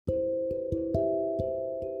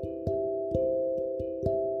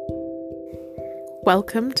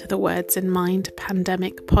Welcome to the Words in Mind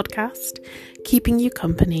Pandemic podcast, keeping you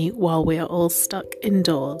company while we are all stuck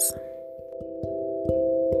indoors.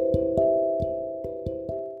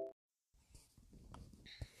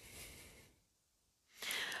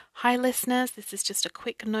 Hi listeners, this is just a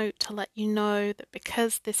quick note to let you know that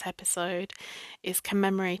because this episode is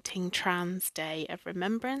commemorating Trans Day of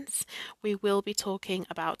Remembrance, we will be talking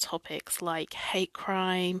about topics like hate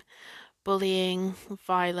crime, bullying,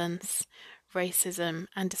 violence, racism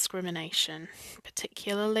and discrimination,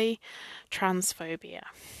 particularly transphobia.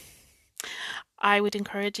 I would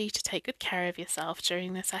encourage you to take good care of yourself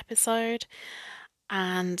during this episode,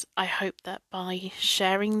 and I hope that by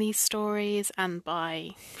sharing these stories and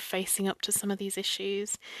by facing up to some of these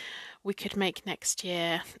issues, we could make next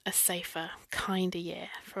year a safer, kinder year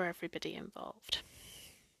for everybody involved.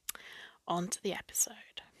 On to the episode.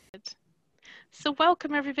 So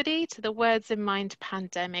welcome everybody to the Words in Mind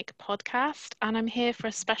Pandemic podcast, and I'm here for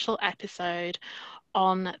a special episode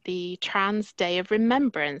on the Trans Day of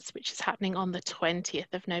Remembrance, which is happening on the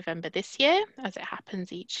 20th of November this year, as it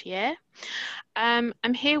happens each year. I'm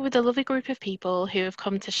here with a lovely group of people who have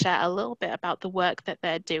come to share a little bit about the work that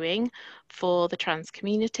they're doing for the trans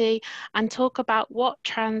community and talk about what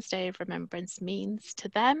Trans Day of Remembrance means to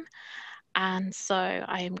them. And so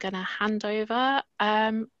I am going to hand over.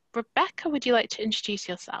 Rebecca, would you like to introduce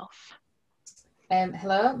yourself?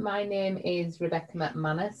 Hello, my name is Rebecca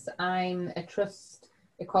McManus. I'm a Trust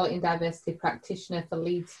Equality and Diversity practitioner for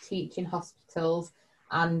Leeds Teaching Hospitals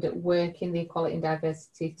and work in the Equality and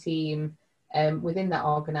Diversity team within that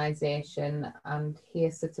organisation, and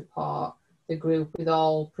here to support the group with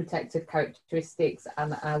all protected characteristics.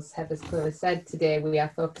 And as Heather's clearly said, today we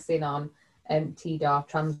are focusing on TDAW,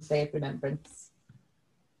 Trans Day of Remembrance.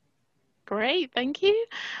 Great, thank you.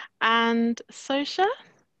 And Sosha?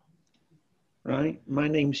 Right, my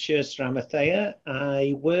name's Shirst Ramathea.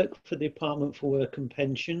 I work for the Department for Work and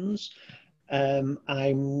Pensions.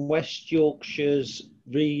 I'm West Yorkshire's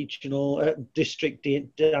regional district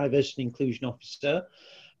diversity and inclusion officer,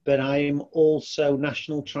 but I'm also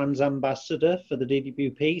national trans ambassador for the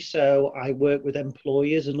DWP. So I work with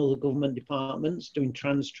employers and other government departments doing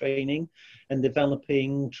trans training and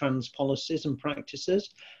developing trans policies and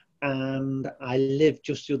practices. And I live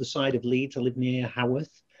just the other side of Leeds. I live near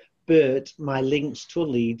Haworth. But my links to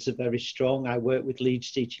Leeds are very strong. I work with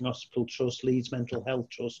Leeds Teaching Hospital Trust, Leeds Mental Health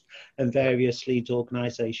Trust, and various Leeds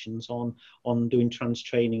organisations on doing trans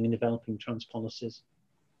training and developing trans policies.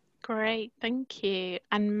 Great, thank you.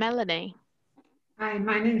 And Melanie? Hi,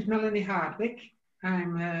 my name is Melanie Hardwick.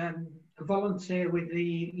 I'm a volunteer with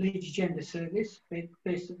the Leeds Gender Service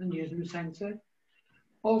based at the Newsroom Centre.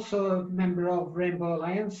 Also a member of Rainbow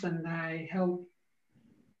Alliance, and I help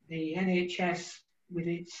the NHS with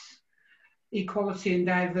its equality and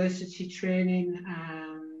diversity training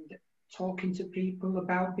and talking to people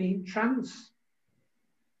about being trans.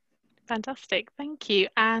 Fantastic, thank you.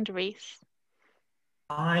 And Reese?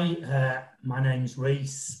 Hi, my name's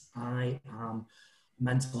Reese. I am a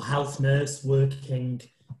mental health nurse working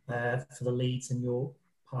for the Leeds and York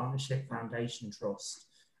Partnership Foundation Trust,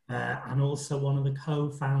 and also one of the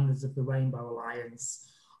co-founders of the Rainbow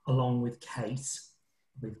Alliance, along with Kate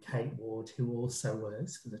Ward, who also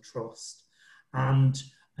works for the Trust. And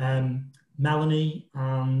Melanie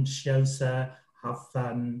and Shiosa have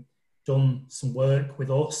done some work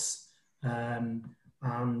with us and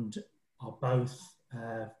are both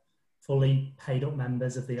fully paid up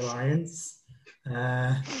members of the Alliance.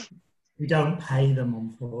 We don't pay them,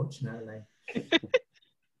 unfortunately.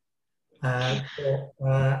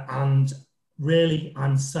 And really,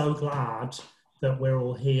 I'm so glad that we're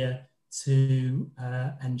all here to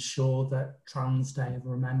ensure that Trans Day of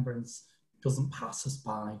Remembrance doesn't pass us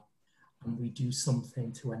by, and we do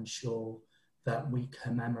something to ensure that we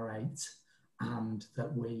commemorate and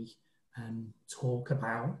that we talk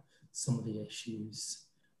about some of the issues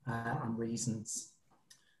and reasons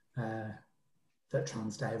that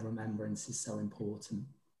Trans Day of Remembrance is so important.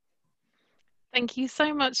 Thank you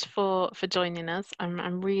so much for joining us.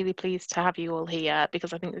 I'm really pleased to have you all here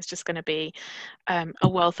because I think there's just going to be a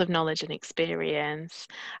wealth of knowledge and experience.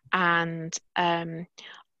 And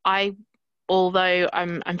although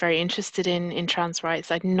I'm very interested in trans rights,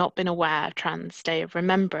 I'd not been aware of Trans Day of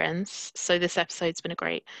Remembrance. So this episode's been a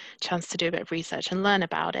great chance to do a bit of research and learn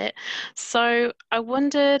about it. So I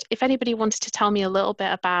wondered if anybody wanted to tell me a little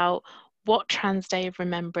bit about what Trans Day of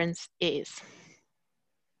Remembrance is.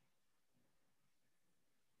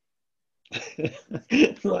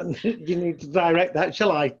 Well, you need to direct that.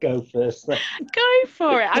 Shall I go first then? Go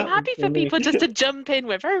for it. I'm That was happy for funny. people just to jump in.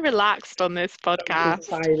 We're very relaxed on this podcast.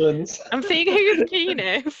 Silence. I'm seeing who's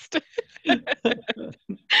keenest.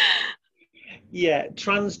 Yeah,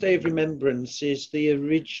 Trans Day of Remembrance is the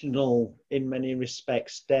original, in many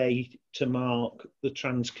respects, day to mark the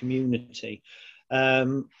trans community.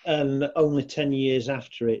 And only 10 years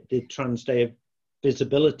after it did Trans Day of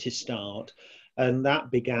Visibility start. And that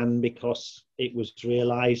began because it was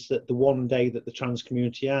realised that the one day that the trans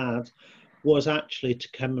community had was actually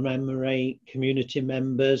to commemorate community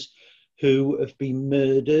members who have been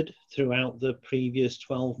murdered throughout the previous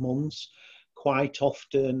 12 months, quite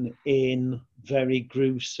often in very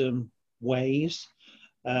gruesome ways,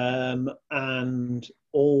 and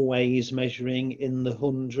always measuring in the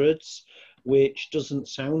hundreds, which doesn't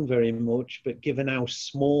sound very much, but given how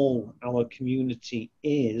small our community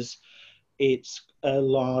is, it's a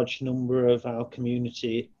large number of our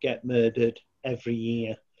community get murdered every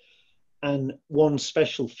year. And one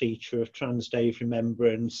special feature of Trans Day of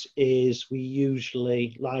Remembrance is we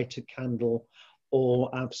usually light a candle or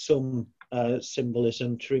have some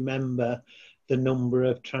symbolism to remember the number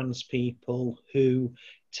of trans people who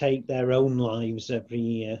take their own lives every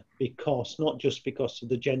year, because not just because of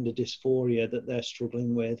the gender dysphoria that they're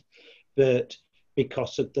struggling with, but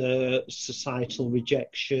because of the societal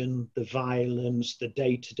rejection, the violence, the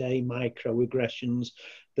day-to-day microaggressions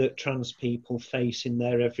that trans people face in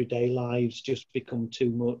their everyday lives just become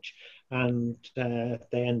too much, and they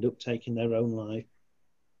end up taking their own life.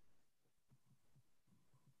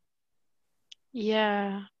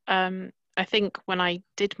 Yeah, I think when I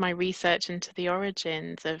did my research into the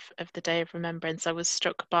origins of the Day of Remembrance, I was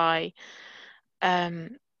struck by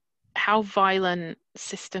how violent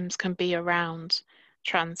systems can be around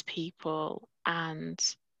trans people, and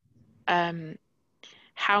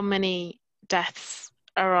how many deaths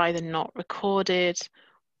are either not recorded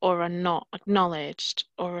or are not acknowledged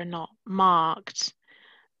or are not marked.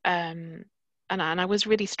 And I was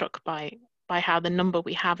really struck by how the number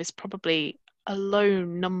we have is probably a low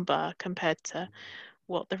number compared to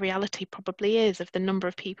what the reality probably is of the number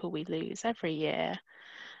of people we lose every year.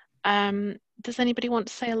 Does anybody want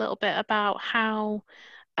to say a little bit about how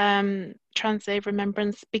Trans Day of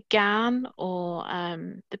Remembrance began, or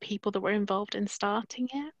the people that were involved in starting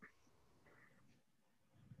it?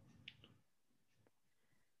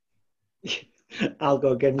 I'll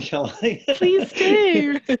go again, shall I? Please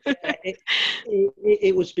do.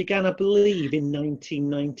 It was began, I believe, in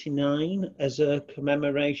 1999 as a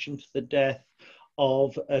commemoration for the death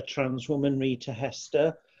of a trans woman, Rita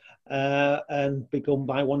Hester, and begun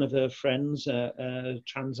by one of her friends, a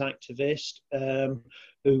trans activist,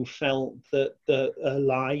 who felt that her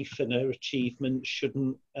life and her achievements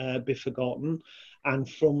shouldn't be forgotten. And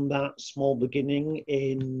from that small beginning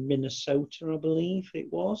in Minnesota, I believe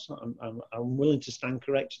it was, I'm willing to stand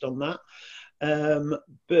corrected on that.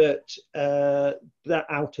 But that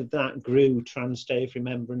out of that grew Trans Day of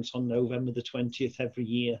Remembrance on November the 20th every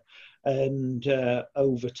year. And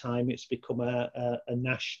over time, it's become a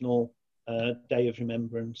national Day of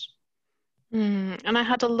Remembrance. And I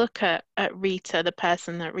had a look at Rita, the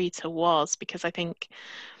person that Rita was, because I think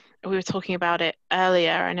we were talking about it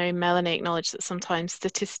earlier. I know Melanie acknowledged that sometimes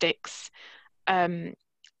statistics, they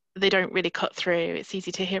don't really cut through. It's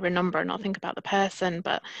easy to hear a number and not think about the person,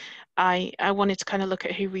 but I wanted to kind of look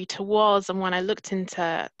at who Rita was. And when I looked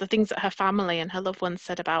into the things that her family and her loved ones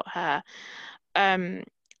said about her,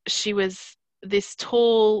 she was this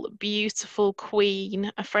tall, beautiful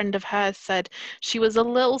queen. A friend of hers said she was a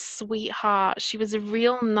little sweetheart. She was a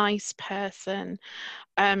real nice person.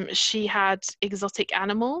 She had exotic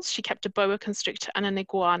animals. She kept a boa constrictor and an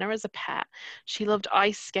iguana as a pet. She loved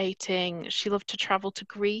ice skating. She loved to travel to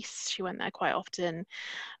Greece. She went there quite often.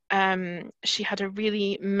 She had a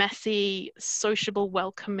really messy, sociable,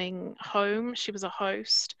 welcoming home. She was a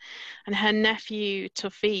host. And her nephew,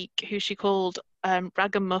 Tawfiq, who she called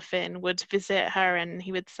Ragamuffin, would visit her, and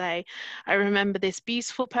he would say, I remember this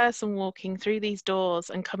beautiful person walking through these doors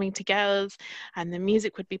and coming to get us, and the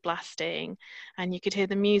music would be blasting, and you could hear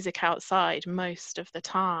the music outside most of the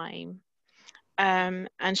time. And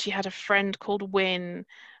she had a friend called Win,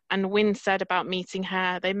 and Win said about meeting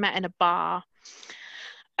her, they met in a bar.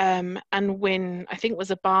 And Win, I think, was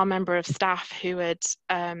a bar member of staff who had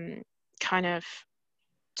kind of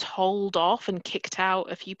told off and kicked out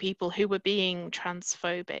a few people who were being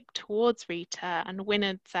transphobic towards Rita. And Win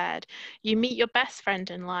had said, you meet your best friend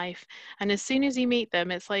in life, and as soon as you meet them,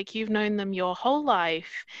 it's like you've known them your whole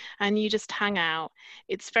life, and you just hang out.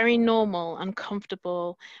 It's very normal and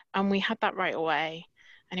comfortable, and we had that right away,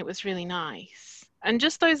 and it was really nice. And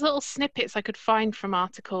just those little snippets I could find from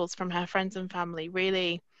articles from her friends and family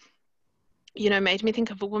really, made me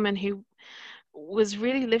think of a woman who was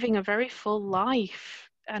really living a very full life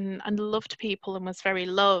and loved people and was very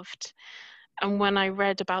loved. And when I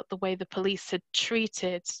read about the way the police had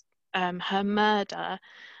treated her murder,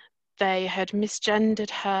 they had misgendered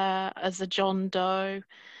her as a John Doe,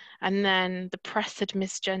 and then the press had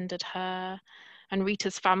misgendered her, and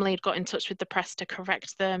Rita's family had got in touch with the press to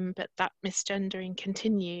correct them, but that misgendering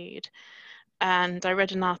continued. And I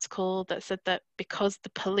read an article that said that because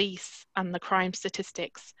the police and the crime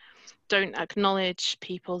statistics don't acknowledge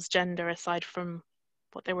people's gender aside from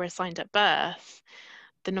what they were assigned at birth,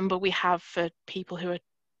 the number we have for people who are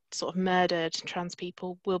sort of murdered, trans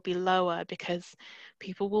people, will be lower because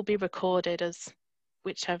people will be recorded as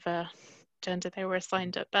whichever gender they were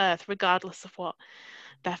assigned at birth, regardless of what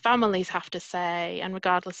their families have to say and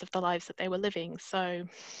regardless of the lives that they were living. So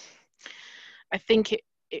I think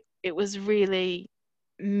it was really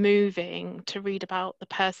moving to read about the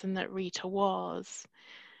person that Rita was.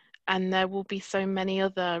 And there will be so many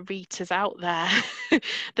other Ritas out there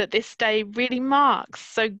that this day really marks.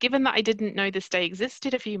 So given that I didn't know this day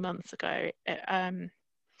existed a few months ago, it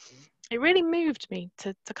really moved me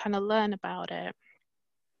to kind of learn about it.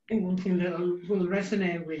 I think one thing that will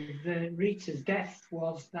resonate with Rita's death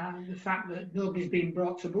was that the fact that nobody's been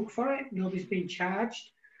brought to book for it, nobody's been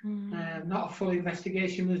charged, not a full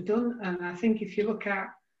investigation was done. And I think if you look at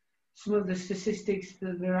some of the statistics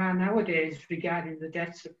that there are nowadays regarding the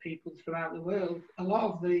deaths of people throughout the world, a lot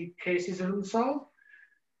of the cases are unsolved.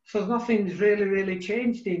 So nothing's really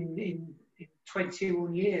changed in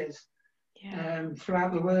 21 years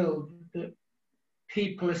throughout the world, that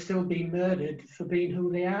people are still being murdered for being who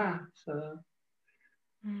they are. So.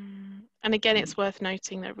 And again, it's worth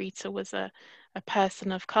noting that Rita was a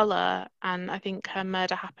person of colour, and I think her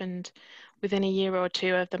murder happened within a year or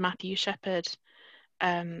two of the Matthew Shepard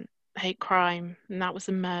hate crime, and that was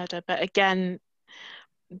a murder. But again,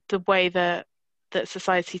 the way that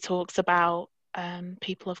society talks about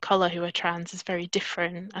people of colour who are trans is very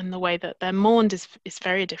different, and the way that they're mourned is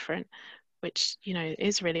very different, which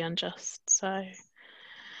is really unjust. So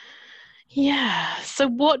yeah, so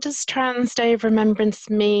what does Trans Day of Remembrance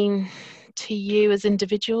mean to you as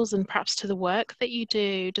individuals and perhaps to the work that you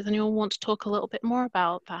do? Does anyone want to talk a little bit more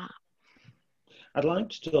about that? I'd like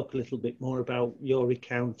to talk a little bit more about your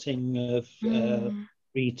recounting of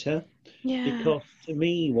Rita, because to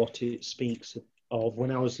me what it speaks of,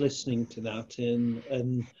 when I was listening to that,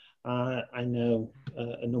 and I know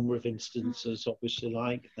a number of instances obviously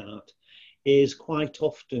like that, is quite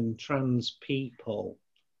often trans people,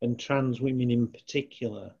 and trans women in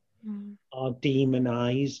particular, are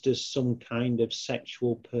demonized as some kind of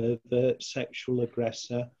sexual pervert, sexual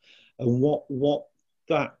aggressor. And what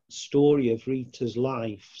that story of Rita's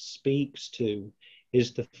life speaks to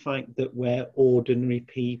is the fact that we're ordinary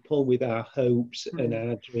people with our hopes and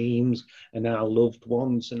our dreams and our loved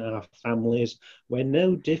ones and our families. We're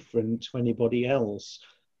no different to anybody else,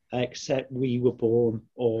 except we were born,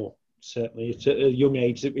 or certainly at a young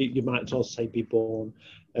age, you might as well say be born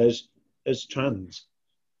as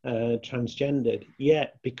transgendered.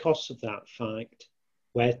 Yet because of that fact,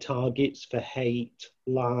 we're targets for hate,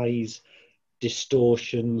 lies,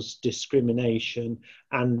 distortions, discrimination,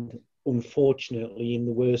 and unfortunately, in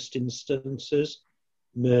the worst instances,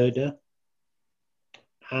 murder.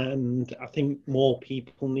 And I think more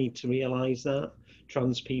people need to realise that.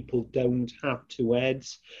 Trans people don't have two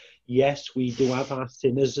heads. Yes, we do have our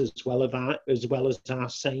sinners as well as our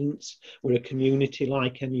saints. We're a community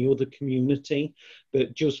like any other community,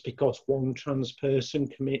 but just because one trans person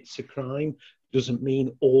commits a crime doesn't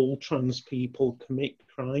mean all trans people commit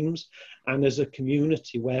crimes. And as a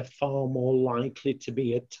community, we're far more likely to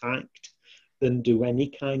be attacked than do any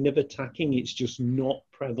kind of attacking. It's just not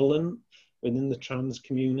prevalent within the trans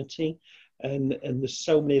community. And there's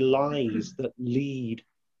so many lies that lead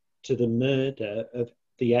to the murder of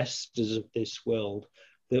the Esthers of this world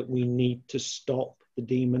that we need to stop the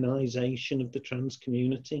demonization of the trans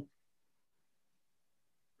community.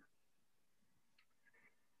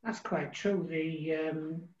 That's quite true.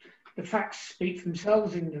 The facts speak for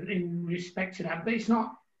themselves in respect to that, but it's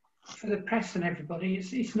not for the press and everybody.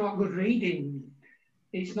 It's not good reading.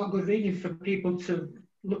 It's not good reading for people to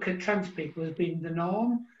look at trans people as being the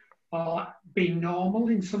norm or being normal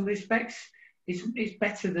in some respects. It's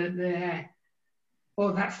better that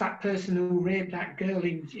that's that person who raped that girl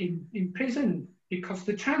in prison because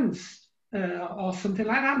they're trans or something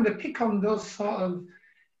like that. And they pick on those sort of,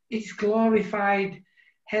 it's glorified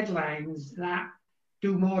headlines that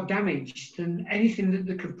do more damage than anything that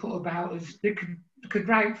they could put about us. They could could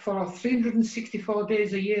write for 364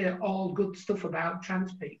 days a year all good stuff about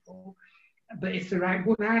trans people, but if they write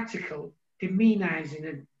one article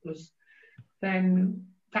demonising us, then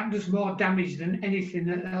that does more damage than anything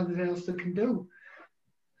else they can do.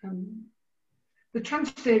 The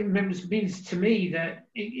Trans Day Remembrance means to me that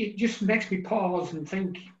it just makes me pause and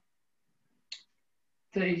think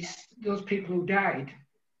that it's those people who died.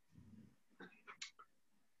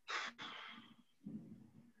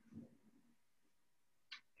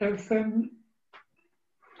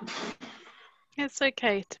 It's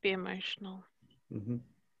okay to be emotional. Mm-hmm.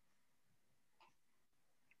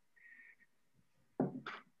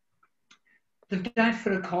 They've died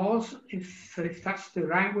for a cause, if that's the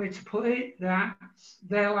right way to put it, that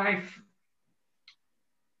their life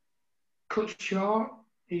cut short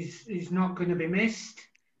is not going to be missed.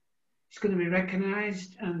 It's going to be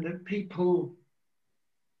recognised, and that people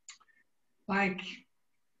like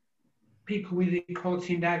people with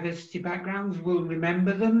equality and diversity backgrounds will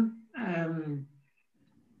remember them, and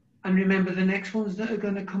remember the next ones that are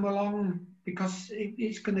going to come along, because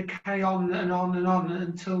it's going to carry on and on and on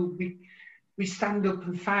until we stand up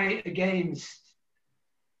and fight against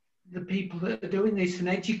the people that are doing this and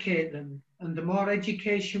educate them. And the more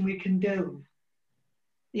education we can do,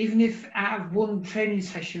 even if out of one training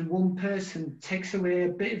session, one person takes away a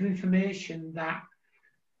bit of information that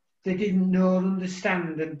they didn't know or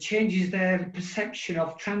understand and changes their perception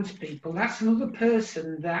of trans people, that's another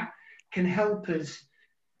person that can help us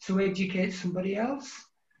to educate somebody else.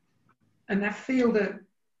 And I feel that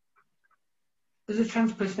as a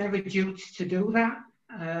trans person, I have a duty to do that,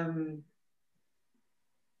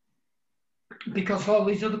 because all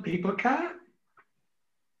these other people can't.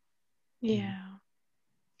 Yeah.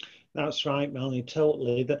 That's right, Melanie,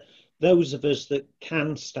 totally. That those of us that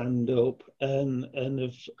can stand up and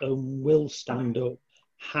will stand up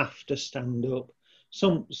have to stand up.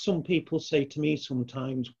 Some people say to me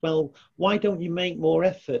sometimes, well, why don't you make more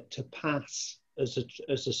effort to pass as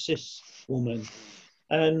a cis woman?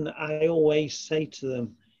 And I always say to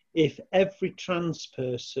them, if every trans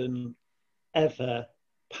person ever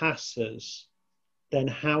passes, then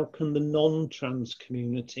how can the non-trans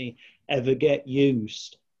community ever get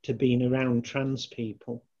used to being around trans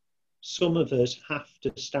people? Some of us have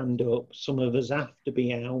to stand up, some of us have to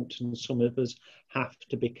be out, and some of us have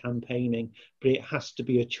to be campaigning, but it has to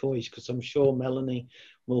be a choice, because I'm sure Melanie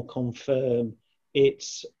will confirm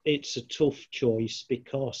it's a tough choice,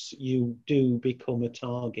 because you do become a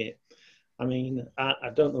target. I mean, I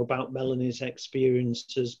don't know about Melanie's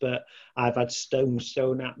experiences, but I've had stones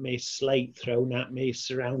thrown at me, slate thrown at me,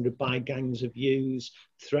 surrounded by gangs of youths,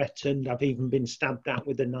 threatened. I've even been stabbed at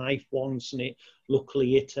with a knife once, and it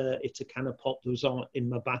luckily hit a can of pop that was in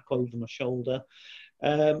my back over my shoulder.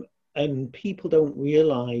 And people don't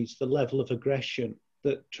realise the level of aggression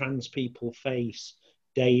that trans people face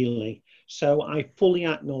daily. So I fully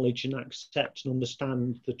acknowledge and accept and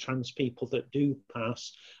understand the trans people that do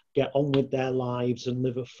pass, get on with their lives and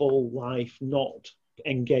live a full life, not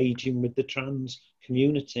engaging with the trans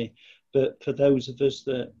community. But for those of us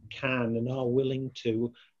that can and are willing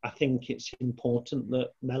to, I think it's important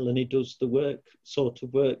that Melanie does the sort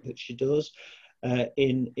of work that she does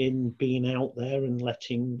in being out there and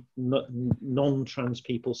letting non-trans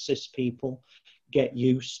people, cis people, get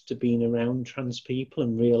used to being around trans people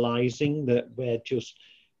and realising that we're just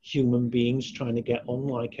human beings trying to get on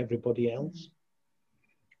like everybody else.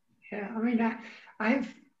 Yeah, I mean,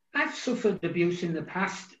 I've suffered abuse in the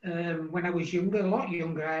past. When I was younger, a lot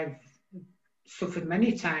younger, I've suffered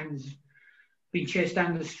many times, been chased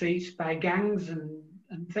down the streets by gangs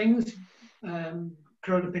and things.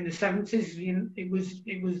 Growing up in the 70s, you know, it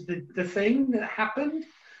was the thing that happened.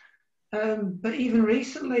 But even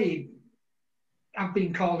recently, I've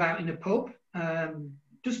been called out in a pub.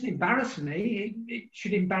 Doesn't embarrass me. It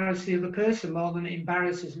should embarrass the other person more than it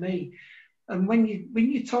embarrasses me. And when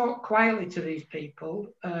you talk quietly to these people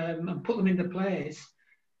and put them into place,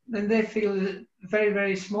 then they feel very,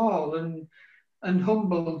 very small and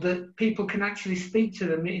humbled that people can actually speak to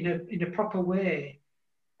them in a proper way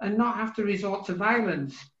and not have to resort to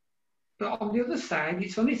violence. But on the other side,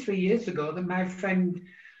 it's only 3 years ago that my friend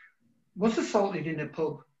was assaulted in a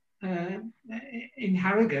pub in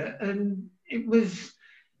Harrogate, and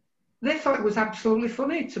they thought it was absolutely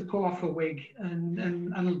funny to pull off a wig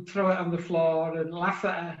and throw it on the floor and laugh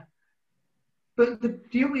at her. But the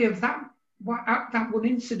beauty of that one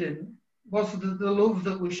incident was the love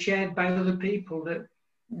that was shared by other people that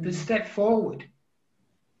stepped forward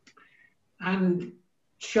and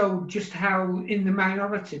showed just how in the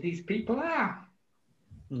minority these people are.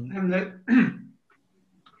 And that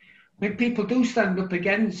when people do stand up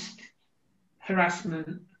against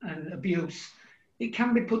harassment and abuse, it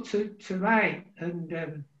can be put to right.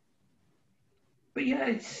 And but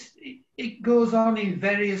yeah, it goes on in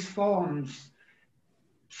various forms.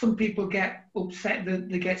 Some people get upset that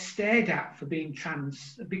they get stared at for being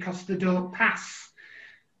trans because they don't pass.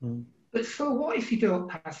 Mm. But so what if you don't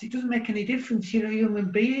pass? It doesn't make any difference. You're a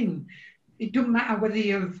human being. It doesn't matter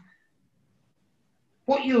whether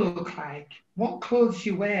what you look like, what clothes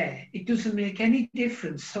you wear. It doesn't make any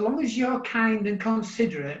difference. So long as you're kind and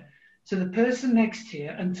considerate to the person next to you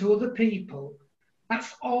and to other people,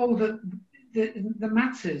 that's all that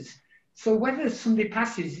matters. So whether somebody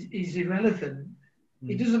passes is irrelevant.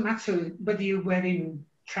 It doesn't matter whether you're wearing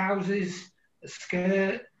trousers, a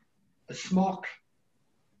skirt, a smock,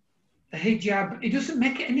 a hijab. It doesn't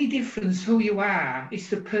make any difference who you are. It's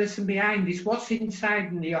the person behind. It's what's inside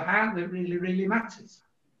in your heart that really, really matters.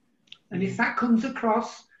 And if that comes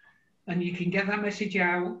across and you can get that message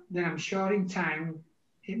out, then I'm sure in time,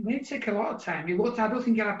 it may take a lot of time. I don't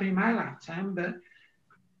think it'll happen in my lifetime, but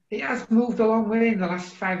it has moved a long way in the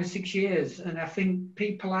last 5 or 6 years. And I think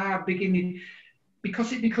people are beginning,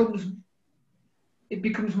 because it becomes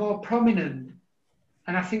more prominent,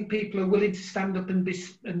 and I think people are willing to stand up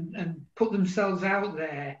and put themselves out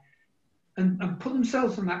there and put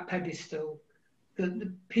themselves on that pedestal, that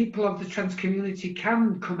the people of the trans community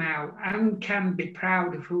can come out and can be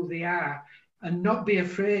proud of who they are and not be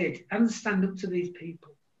afraid and stand up to these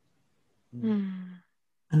people.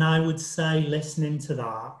 And I would say, listening to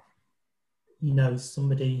that, you know,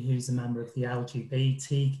 somebody who's a member of the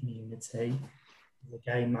LGBT community, a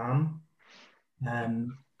gay man,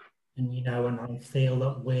 and you know, and I feel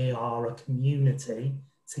that we are a community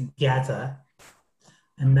together,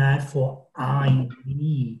 and therefore I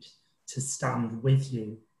need to stand with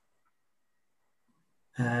you.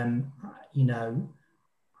 You know,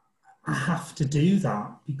 I have to do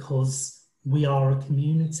that because we are a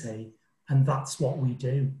community, and that's what we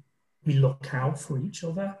do. We look out for each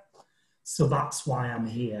other. So that's why I'm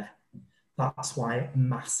here. That's why it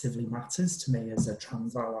massively matters to me as a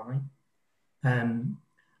trans ally. And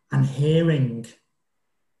hearing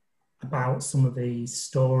about some of these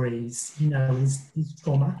stories, you know, is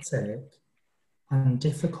traumatic and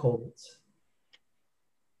difficult.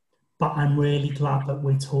 But I'm really glad that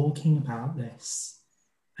we're talking about this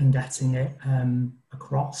and getting it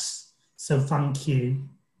across. So thank you,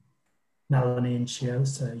 Melanie and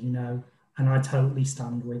Chiosa, you know, and I totally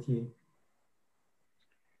stand with you.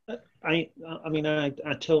 I mean, I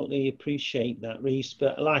totally appreciate that, Reese.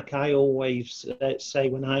 But like I always say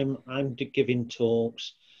when I'm giving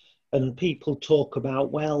talks, and people talk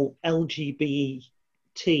about, well, LGBT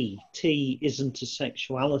isn't a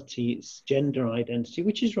sexuality; it's gender identity,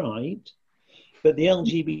 which is right. But the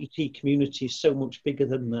LGBT community is so much bigger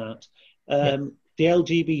than that. The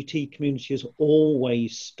LGBT community has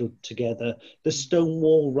always stood together. The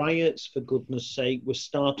Stonewall riots, for goodness sake, were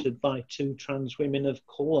started by 2 trans women of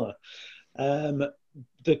colour.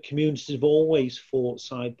 The communities have always fought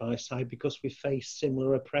side by side because we face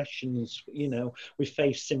similar oppressions. You know, we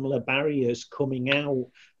face similar barriers coming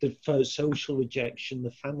out, the social rejection,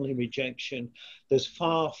 the family rejection. There's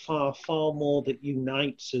far, far, far more that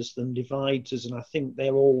unites us than divides us, and I think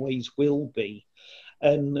there always will be.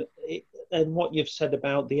 And what you've said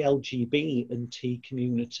about the LGBT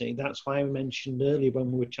community, that's why I mentioned earlier when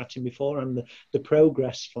we were chatting before, and the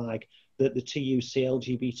progress flag that the TUC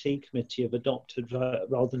LGBT committee have adopted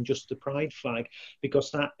rather than just the pride flag, because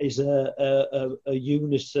that is a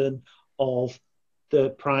unison of the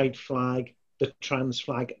pride flag, the trans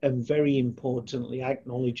flag, and very importantly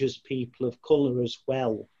acknowledges people of colour as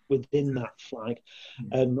well within that flag.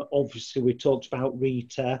 Obviously we talked about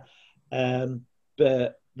Rita,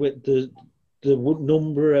 but with the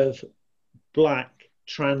number of black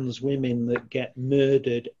trans women that get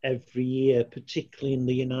murdered every year, particularly in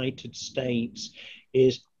the United States,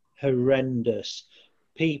 is horrendous.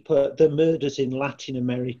 The murders in Latin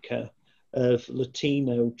America of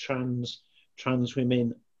Latino trans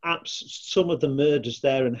women, some of the murders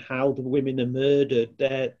there and how the women are murdered,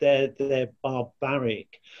 they're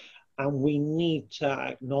barbaric, and we need to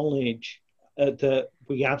acknowledge that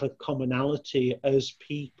we have a commonality as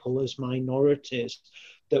people, as minorities,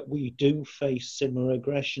 that we do face similar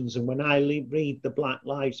aggressions. And when I read the Black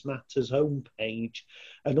Lives Matters homepage,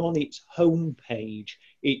 and on its homepage,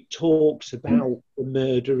 it talks about the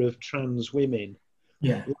murder of trans women.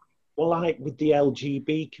 Yeah. Well, like with the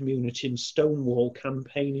LGBT community and Stonewall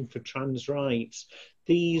campaigning for trans rights,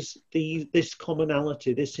 this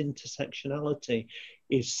commonality, this intersectionality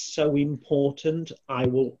is so important. I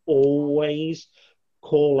will always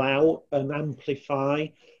call out and amplify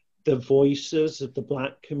the voices of the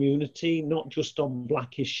Black community, not just on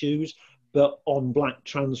Black issues, but on Black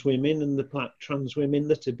trans women and the Black trans women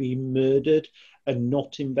that are being murdered and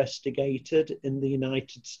not investigated in the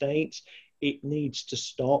United States. It needs to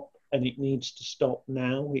stop, and it needs to stop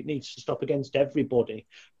now. It needs to stop against everybody.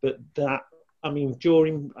 But that, I mean,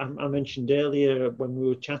 I mentioned earlier when we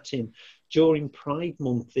were chatting, during Pride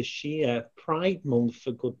Month this year, Pride Month,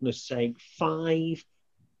 for goodness sake, 5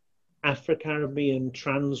 Afro-Caribbean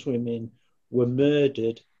trans women were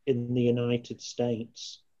murdered in the United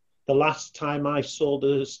States. The last time I saw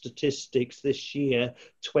the statistics this year,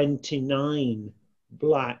 29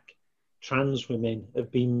 Black trans women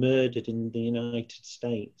have been murdered in the United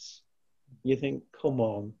States. You think, come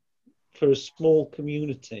on, for a small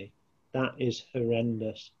community, that is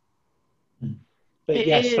horrendous. But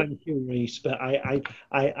yes, thank you, Reese. But I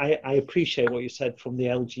appreciate what you said from the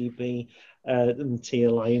LGBT and T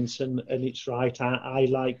Alliance, and it's right. I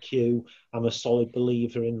like you. I'm a solid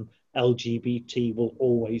believer in LGBT will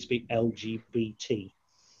always be LGBT.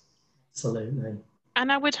 Absolutely.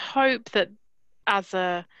 And I would hope that as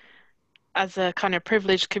a kind of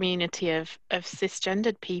privileged community of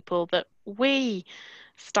cisgendered people, that we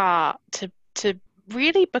start to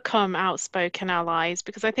really become outspoken allies,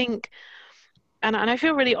 because I think, and I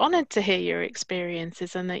feel really honoured to hear your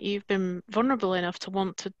experiences and that you've been vulnerable enough to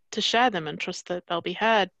want to share them and trust that they'll be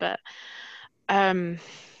heard. But to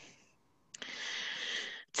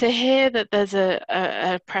hear that there's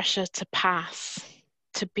a pressure to pass,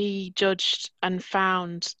 to be judged and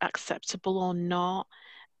found acceptable or not,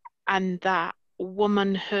 and that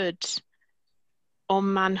womanhood or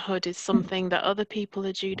manhood is something that other people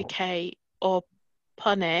adjudicate or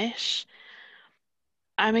punish,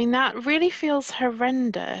 I mean, that really feels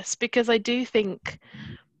horrendous, because I do think,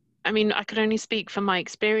 I mean, I can only speak from my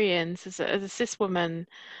experience as a cis woman,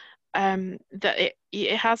 that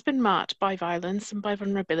it has been marked by violence and by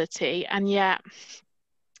vulnerability, and yet,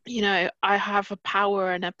 you know, I have a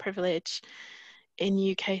power and a privilege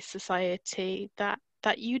in UK society that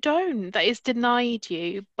you don't, that is denied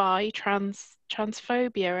you by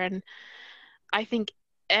transphobia. And I think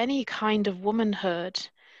any kind of womanhood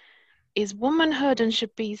is womanhood and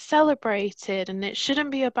should be celebrated, and it shouldn't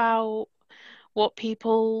be about what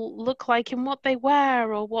people look like and what they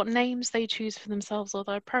wear or what names they choose for themselves or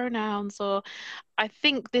their pronouns. Or I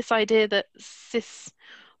think this idea that cis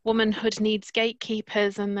womanhood needs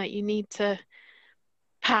gatekeepers and that you need to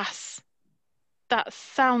pass, that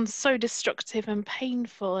sounds so destructive and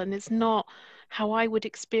painful, and it's not how I would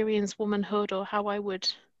experience womanhood or how I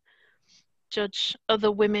would judge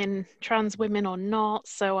other women, trans women or not.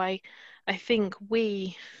 So I think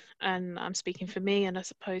we, and I'm speaking for me, and I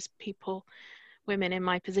suppose women in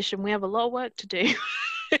my position, we have a lot of work to do.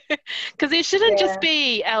 Because it shouldn't just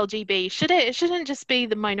be LGB, should it? It shouldn't just be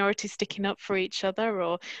the minorities sticking up for each other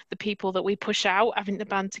or the people that we push out having to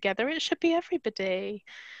band together. It should be everybody.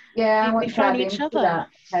 Yeah, I want to add into that,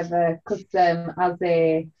 Heather, because as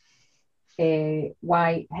a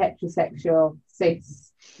white heterosexual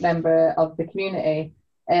cis member of the community,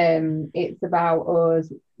 it's about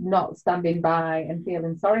us not standing by and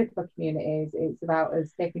feeling sorry for communities. It's about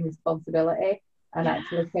us taking responsibility and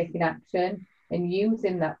actually taking action and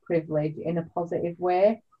using that privilege in a positive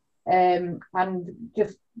way. And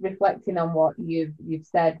just reflecting on what you've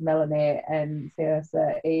said, Melanie and Sarah,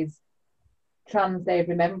 is Trans Day of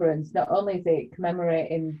Remembrance. Not only is it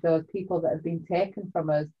commemorating those people that have been taken from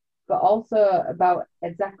us, but also about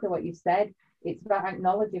exactly what you said. It's about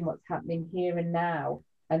acknowledging what's happening here and now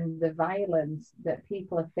and the violence that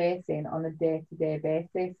people are facing on a day-to-day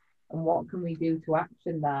basis, and what can we do to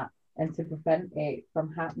action that and to prevent it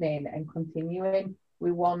from happening and continuing.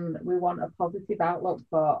 We want a positive outlook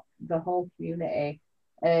for the whole community.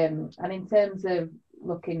 And in terms of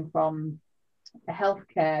looking from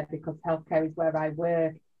healthcare, because healthcare is where I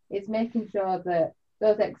work, is making sure that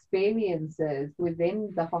those experiences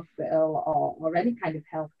within the hospital or any kind of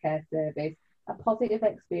healthcare service are positive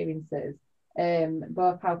experiences,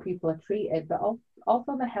 both how people are treated, but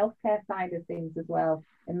also on the healthcare side of things as well,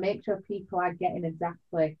 and make sure people are getting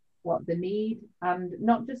exactly what they need, and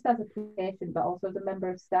not just as a patient, but also as a member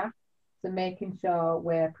of staff. So making sure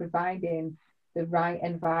we're providing the right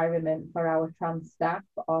environment for our trans staff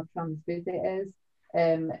or trans visitors.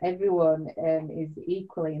 Everyone is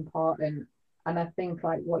equally important. And I think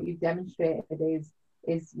like what you've demonstrated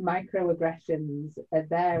is microaggressions are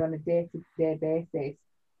there on a day-to-day basis.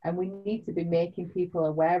 And we need to be making people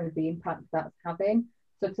aware of the impact that's having.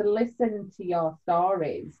 So to listen to your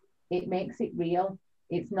stories, it makes it real.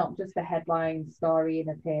 It's not just a headline story in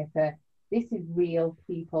a paper. This is real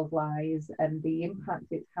people's lives and the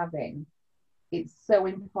impact it's having. it's so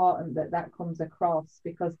important that that comes across,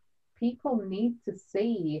 because people need to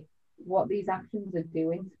see what these actions are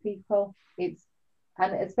doing to people.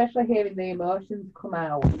 And especially hearing the emotions come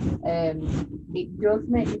out, it does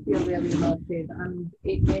make me feel really emotive, and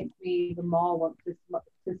it makes me even more want to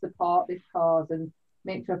support this cause and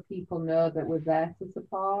make sure people know that we're there to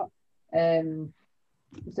support.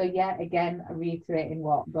 So yeah, again, reiterating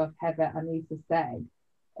what both Heather and Lisa said,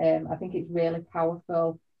 I think it's really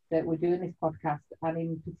powerful that we're doing this podcast, and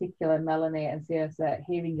in particular Melanie and Siosha,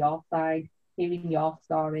 hearing your side, hearing your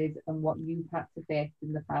stories and what you've had to face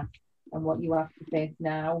in the past and what you have to face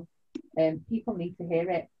now. People need to hear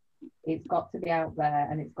it. It's got to be out there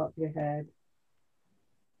and it's got to be heard.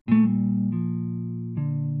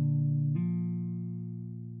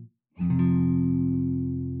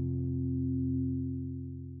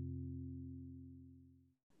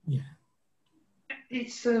 Yeah.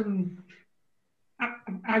 It's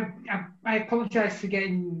I apologise for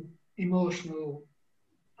getting emotional.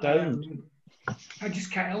 Don't. I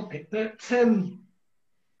just can't help it. But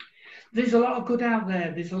there's a lot of good out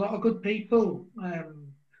there. There's a lot of good people.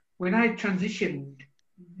 When I transitioned,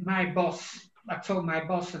 I told my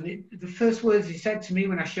boss, and the first words he said to me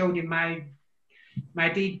when I showed him my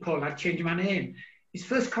deed poll, I'd changed my name. His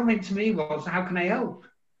first comment to me was, "How can I help?"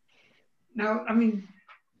 Now, I mean,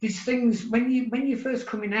 these things, when you're first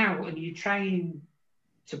coming out and you're trying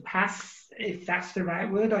to pass, if that's the right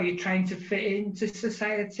word, or you're trying to fit into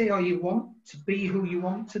society, or you want to be who you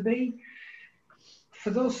want to be,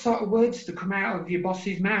 for those sort of words to come out of your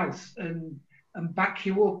boss's mouth and back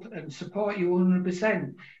you up and support you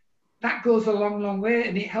 100%, that goes a long, long way,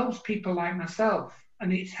 and it helps people like myself,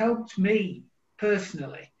 and it's helped me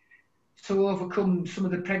personally to overcome some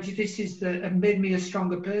of the prejudices that have made me a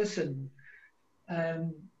stronger person.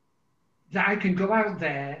 That I can go out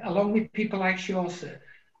there along with people like Siosha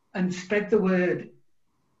and spread the word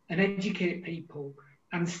and educate people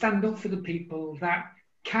and stand up for the people that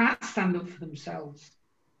can't stand up for themselves,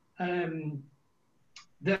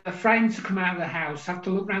 that are frightened to come out of the house, have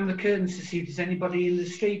to look around the curtains to see if there's anybody in the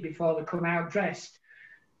street before they come out dressed,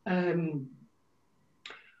 are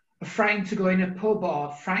frightened to go in a pub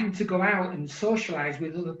or frightened to go out and socialise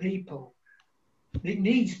with other people. It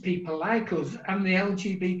needs people like us and the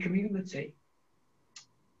LGBT community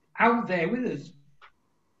out there with us.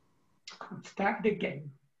 I've started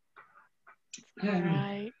again.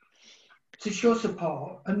 Right. To show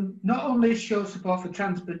support, and not only show support for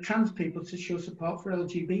trans, but trans people, to show support for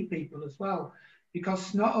LGBT people as well.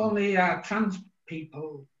 Because not only are trans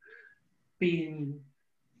people being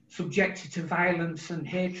subjected to violence and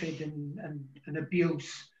hatred and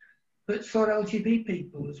abuse, but so are LGBT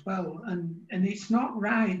people as well. And it's not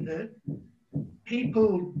right that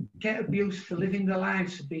people get abused for living their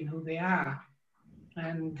lives, for being who they are.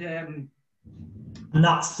 And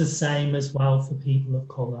that's the same as well for people of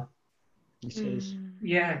colour. It is.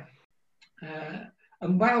 Yeah.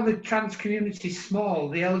 And while the trans community is small,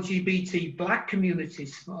 the LGBT black community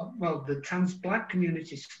is small. Well, the trans black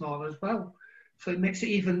community is small as well. So it makes it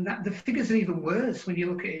even, the figures are even worse when you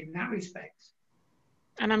look at it in that respect.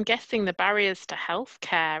 And I'm guessing the barriers to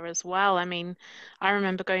healthcare as well. I mean, I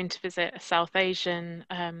remember going to visit a South Asian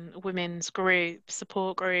women's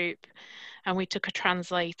support group, and we took a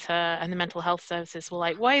translator, and the mental health services were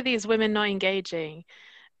like, "Why are these women not engaging?"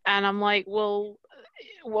 And I'm like, well,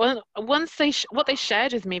 what they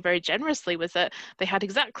shared with me very generously was that they had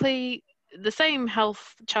exactly the same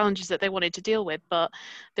health challenges that they wanted to deal with, but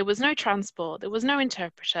there was no transport, there was no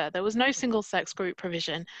interpreter, there was no single sex group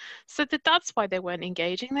provision. So that's why they weren't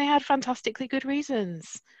engaging. They had fantastically good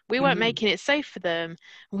reasons. We weren't making it safe for them.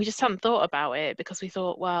 And we just hadn't thought about it because we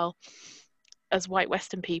thought, well, as white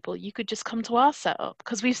Western people, you could just come to our setup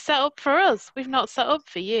because we've set up for us. We've not set up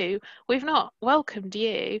for you. We've not welcomed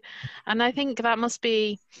you. And I think that must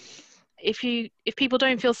be, if people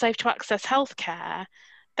don't feel safe to access healthcare,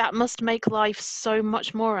 that must make life so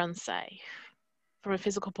much more unsafe from a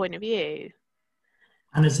physical point of view.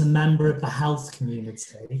 And as a member of the health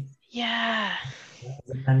community, yeah, as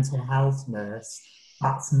a mental health nurse,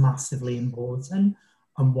 that's massively important.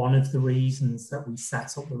 And one of the reasons that we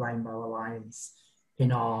set up the Rainbow Alliance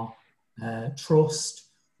in our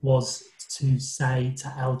trust was to say to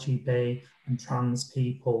LGBT and trans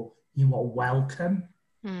people, you are welcome.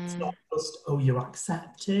 It's not just, oh, you're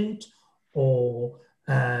accepted, or,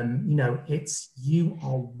 it's you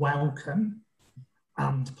are welcome,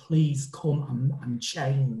 and please come and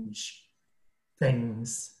change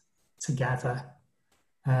things together.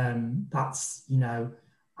 That's,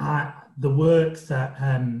 the work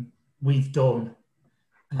that we've done,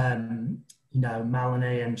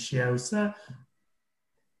 Melanie and Siosha,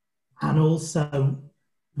 and also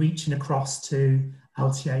reaching across to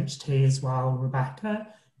LTHT as well, Rebecca.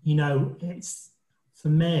 You know, it's, for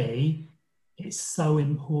me, it's so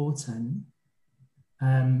important,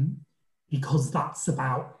 because that's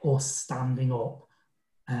about us standing up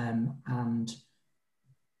and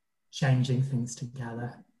changing things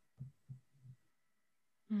together.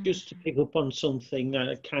 Just to pick up on something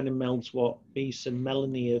that kind of melds what Beast and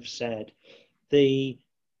Melanie have said, the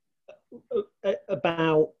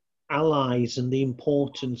about allies and the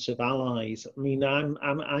importance of allies. I mean, I'm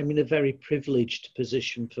in a very privileged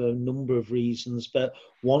position for a number of reasons, but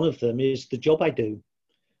one of them is the job I do.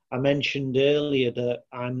 I mentioned earlier that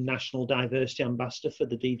I'm National Diversity Ambassador for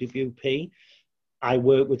the DWP. I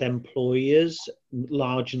work with employers,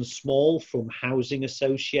 large and small, from housing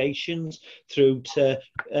associations through to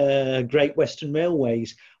Great Western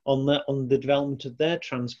Railways on the development of their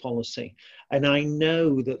trans policy. And I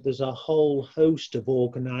know that there's a whole host of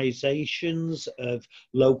organisations, of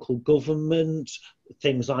local government,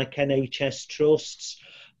 things like NHS trusts,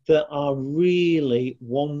 that are really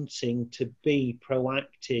wanting to be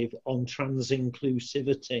proactive on trans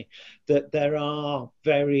inclusivity, that there are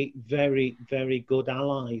very, very, very good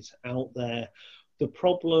allies out there. The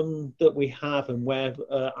problem that we have, and where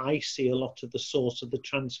I see a lot of the source of the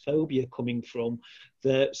transphobia coming from,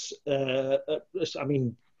 that's, I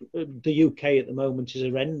mean, the UK at the moment is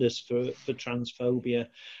horrendous for transphobia.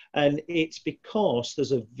 And it's because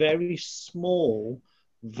there's a very small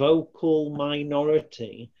vocal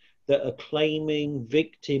minority that are claiming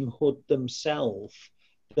victimhood themselves,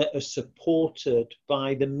 that are supported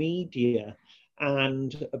by the media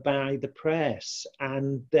and by the press,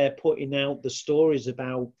 and they're putting out the stories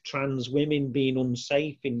about trans women being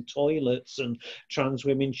unsafe in toilets and trans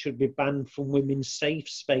women should be banned from women's safe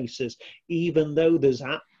spaces, even though there's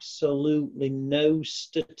absolutely no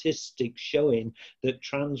statistics showing that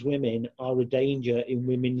trans women are a danger in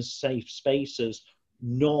women's safe spaces.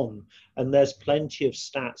 None. And there's plenty of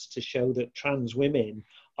stats to show that trans women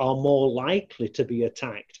are more likely to be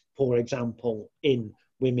attacked, for example, in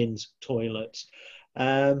women's toilets,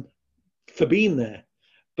 for being there.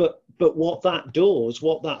 But what that does,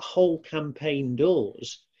 what that whole campaign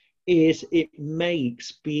does, is it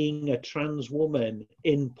makes being a trans woman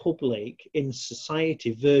in public, in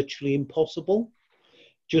society, virtually impossible.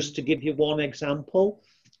 Just to give you one example,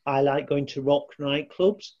 I like going to rock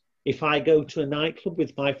nightclubs. If I go to a nightclub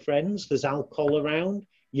with my friends, there's alcohol around,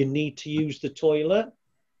 you need to use the toilet.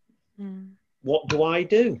 What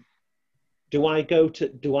do? Do I go to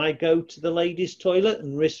the ladies' toilet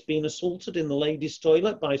and risk being assaulted in the ladies'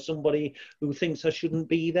 toilet by somebody who thinks I shouldn't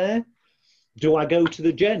be there? Do I go to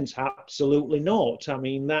the gents? Absolutely not. I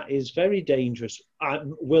mean, that is very dangerous.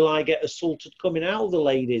 Will I get assaulted coming out of the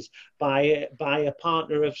ladies by a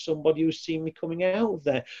partner of somebody who's seen me coming out of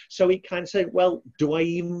there? So it kind of said, well, do I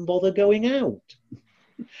even bother going out?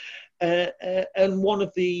 And one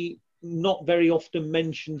of the not very often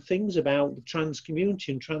mentioned things about the trans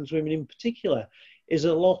community and trans women in particular is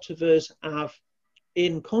a lot of us have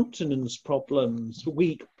incontinence problems,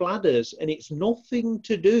 weak bladders, and it's nothing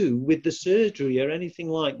to do with the surgery or anything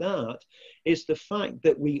like that. It's the fact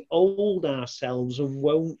that we hold ourselves and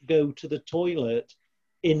won't go to the toilet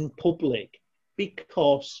in public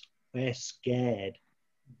because we're scared.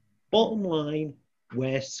 Bottom line,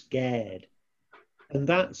 we're scared. And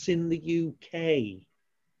that's in the UK.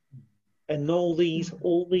 And all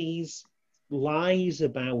these lies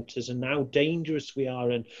about us and how dangerous we are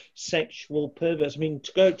and sexual perverts. I mean,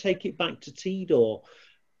 to go take it back to Tidor,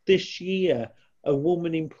 this year, a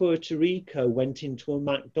woman in Puerto Rico went into a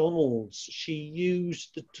McDonald's. She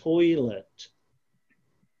used the toilet.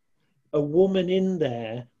 A woman in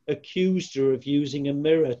there accused her of using a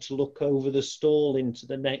mirror to look over the stall into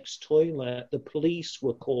the next toilet. The police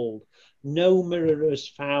were called. No mirror was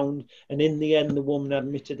found, and in the end the woman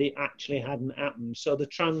admitted it actually hadn't happened, so the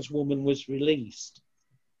trans woman was released.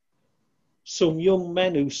 Some young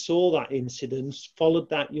men who saw that incident followed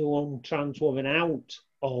that young trans woman out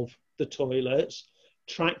of the toilets,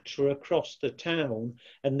 tracked her across the town,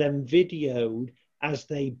 and then videoed as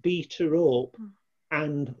they beat her up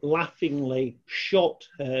and laughingly shot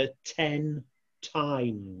her 10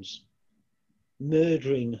 times,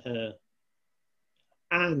 murdering her.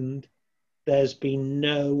 And there's been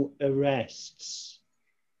no arrests.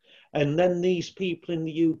 And then these people in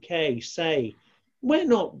the UK say, we're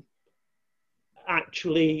not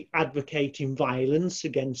actually advocating violence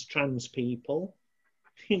against trans people.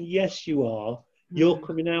 Yes, you are. You're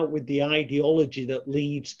coming out with the ideology that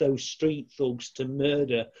leads those street thugs to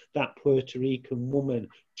murder that Puerto Rican woman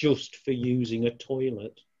just for using a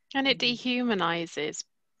toilet. And it dehumanises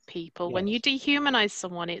people. When you dehumanize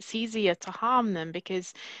someone, it's easier to harm them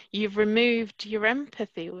because you've removed your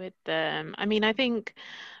empathy with them. I mean, I think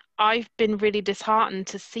I've been really disheartened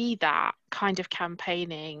to see that kind of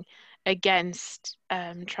campaigning against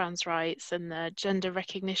trans rights and the Gender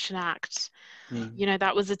Recognition Act. You know,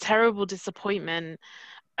 that was a terrible disappointment.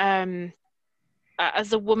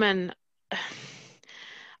 As a woman,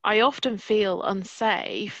 I often feel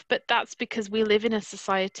unsafe, but that's because we live in a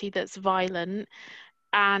society that's violent,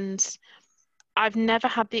 and I've never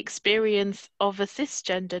had the experience of a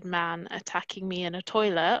cisgendered man attacking me in a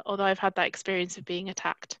toilet, although I've had that experience of being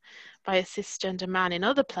attacked by a cisgender man in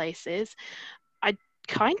other places. I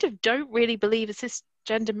kind of don't really believe a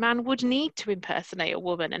cisgender man would need to impersonate a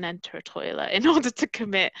woman and enter a toilet in order to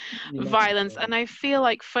commit violence. And I feel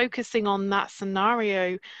like focusing on that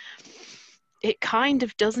scenario, it kind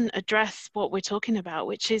of doesn't address what we're talking about,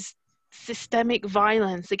 which is systemic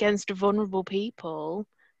violence against vulnerable people,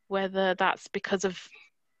 whether that's because of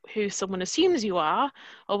who someone assumes you are,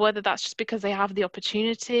 or whether that's just because they have the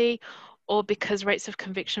opportunity, or because rates of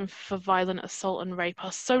conviction for violent assault and rape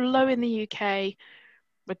are so low in the UK,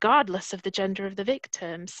 regardless of the gender of the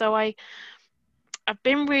victim. So I've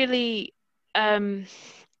been really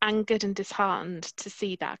angered and disheartened to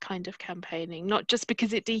see that kind of campaigning, not just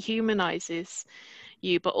because it dehumanizes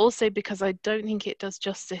you, but also because I don't think it does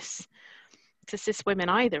justice to cis women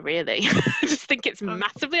either, really. I just think it's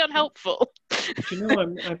massively unhelpful. Do you know,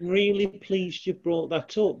 I'm really pleased you brought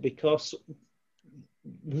that up, because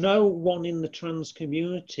no one in the trans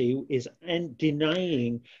community is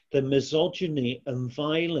denying the misogyny and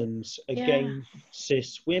violence against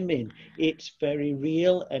cis women. It's very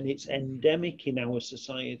real and it's endemic in our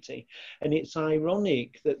society. And it's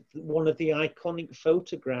ironic that one of the iconic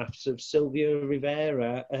photographs of Sylvia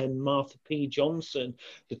Rivera and Martha P. Johnson,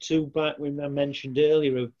 the two black women I mentioned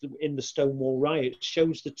earlier in the Stonewall riots,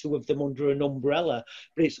 shows the two of them under an umbrella,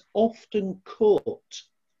 but it's often cut.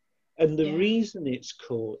 And the reason it's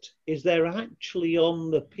cut is they're actually on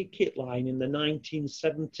the picket line in the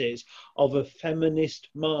 1970s of a feminist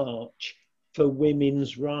march for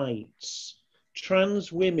women's rights.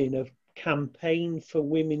 Trans women have campaigned for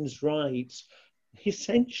women's rights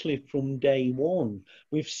essentially from day one.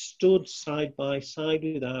 We've stood side by side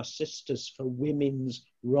with our sisters for women's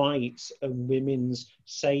rights and women's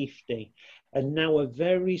safety. And now a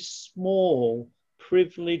very small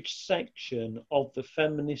privileged section of the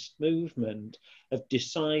feminist movement have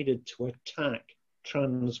decided to attack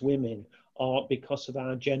trans women because of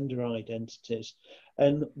our gender identities.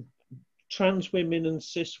 And trans women and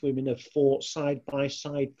cis women have fought side by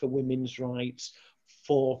side for women's rights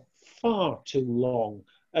for far too long.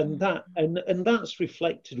 And that's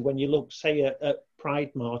reflected when you look, say, at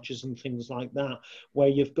pride marches and things like that, where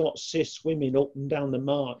you've got cis women up and down the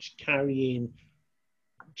march carrying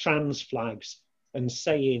trans flags and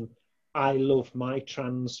saying, I love my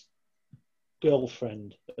trans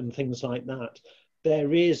girlfriend, and things like that.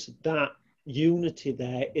 There is that unity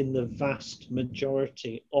there in the vast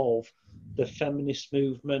majority of the feminist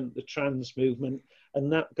movement, the trans movement,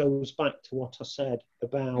 and that goes back to what I said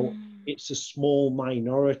about it's a small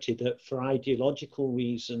minority that for ideological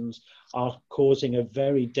reasons are causing a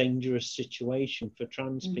very dangerous situation for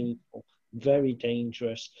trans people, very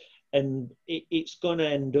dangerous. And it's going to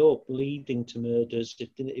end up leading to murders if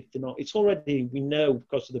they're not. It's already, we know,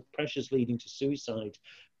 because of the pressures leading to suicide,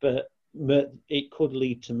 but it could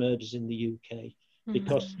lead to murders in the UK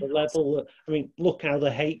because the level, I mean, look how the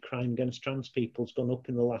hate crime against trans people has gone up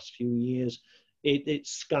in the last few years.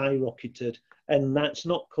 It's skyrocketed. And that's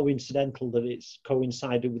not coincidental that it's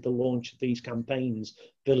coincided with the launch of these campaigns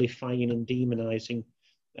vilifying and demonising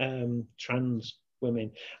trans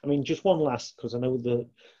women. I mean, just one last, because I know that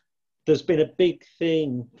there's been a big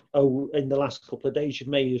thing in the last couple of days, you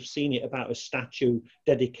may have seen it, about a statue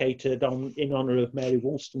dedicated in honour of Mary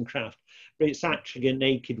Wollstonecraft, but it's actually a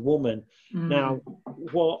naked woman. Now,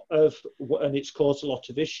 and it's caused a lot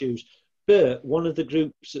of issues, but one of the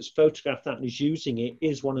groups that's photographed that and is using it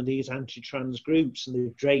is one of these anti-trans groups, and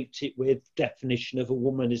they've draped it with definition of a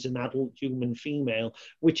woman as an adult human female,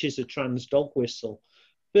 which is a trans dog whistle.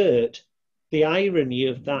 But the irony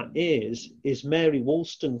of that is Mary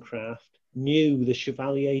Wollstonecraft knew the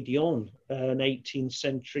Chevalier d'Eon, an 18th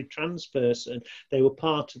century trans person. They were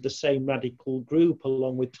part of the same radical group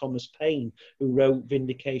along with Thomas Paine, who wrote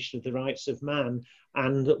Vindication of the Rights of Man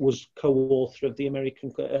and was co-author of the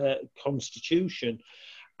American Constitution.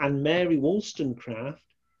 And Mary Wollstonecraft,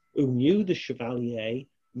 who knew the Chevalier,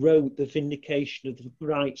 wrote the Vindication of the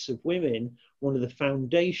Rights of Women, one of the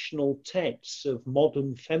foundational texts of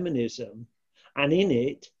modern feminism. And in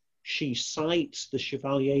it, she cites the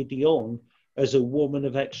Chevalier d'Eon as a woman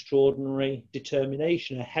of extraordinary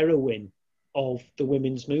determination, a heroine of the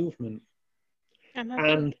women's movement.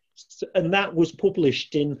 And that was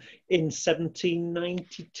published in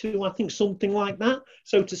 1792, I think, something like that.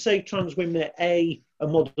 So to say trans women are A, a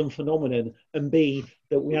modern phenomenon, and B,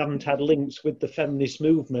 that we haven't had links with the feminist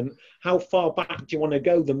movement, how far back do you want to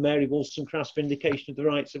go than Mary Wollstonecraft's Vindication of the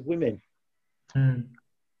Rights of Women?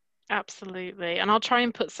 Absolutely, and I'll try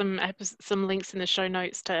and put some links in the show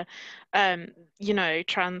notes to, you know,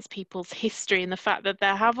 trans people's history and the fact that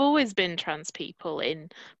there have always been trans people in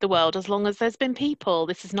the world as long as there's been people.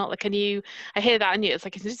 This is not like a new. I hear that and it's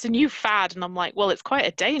like it's a new fad, and I'm like, well, it's quite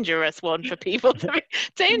a dangerous one for people to be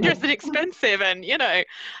dangerous and expensive, and you know,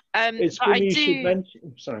 it's funny you should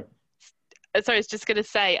mention. Sorry, I was just going to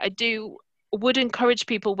say would encourage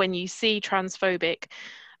people when you see transphobic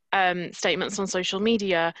statements on social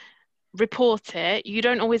media, report it. You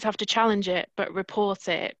don't always have to challenge it, but report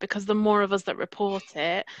it, because the more of us that report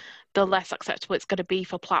it, the less acceptable it's going to be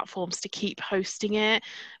for platforms to keep hosting it.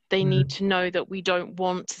 They need to know that we don't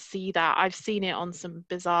want to see that. I've seen it on some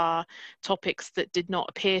bizarre topics that did not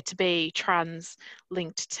appear to be trans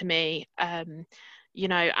linked to me, you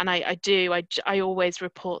know, and I always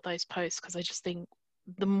report those posts, because I just think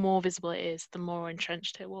the more visible it is, the more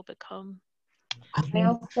entrenched it will become. I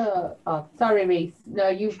also, oh, sorry, Reese. No,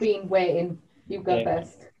 you've been waiting. You go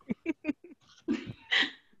first.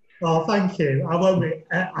 Oh, thank you. I won't be.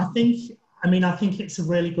 I think it's a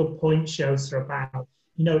really good point, Shosa, about,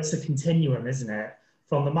 you know, it's a continuum, isn't it?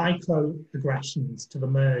 From the microaggressions to the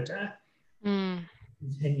murder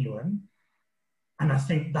continuum. And I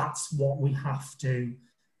think that's what we have to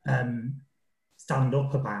stand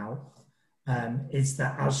up about. Is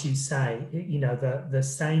that, as you say, you know, the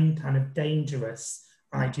same kind of dangerous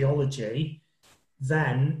ideology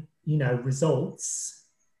then, you know, results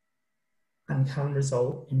and can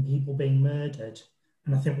result in people being murdered.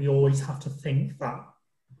 And I think we always have to think that,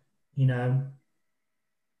 you know.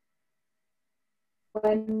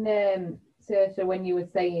 So when you were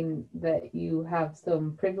saying that you have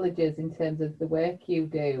some privileges in terms of the work you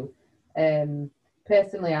do,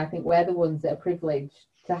 personally, I think we're the ones that are privileged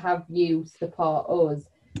to have you support us,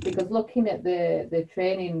 because looking at the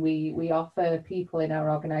training we offer people in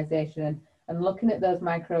our organisation and looking at those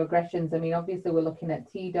microaggressions, I mean, obviously we're looking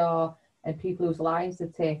at TDAW and people whose lives are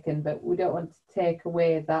taken, but we don't want to take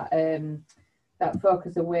away that that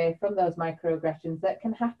focus away from those microaggressions that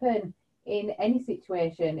can happen in any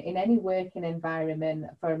situation, in any working environment,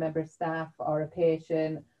 for a member of staff or a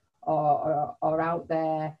patient or out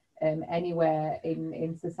there, anywhere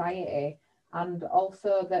in society. And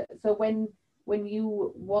also that, so when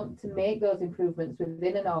you want to make those improvements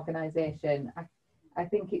within an organisation, I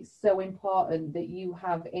think it's so important that you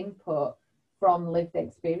have input from lived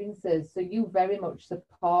experiences. So you very much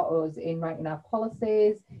support us in writing our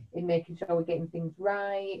policies, in making sure we're getting things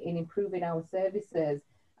right, in improving our services.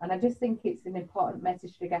 And I just think it's an important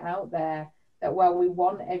message to get out there, that while we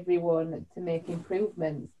want everyone to make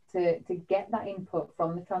improvements, to get that input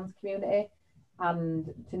from the trans community,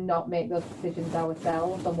 and to not make those decisions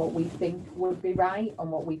ourselves on what we think would be right, on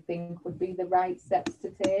what we think would be the right steps to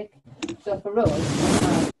take. So for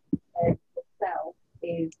us, itself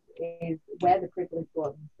is we're the privileged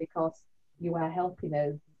ones, because you are helping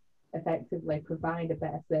us effectively provide a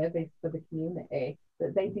better service for the community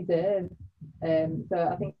that they deserve. So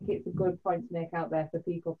I think it's a good point to make out there for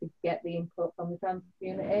people to get the input from the trans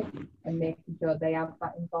community and making sure they have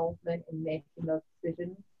that involvement in making those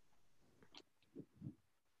decisions.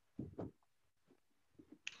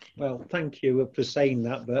 Well, thank you for saying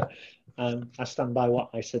that, but I stand by what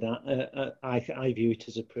I said. I view it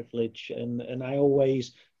as a privilege, and I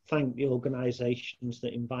always thank the organisations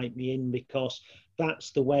that invite me in, because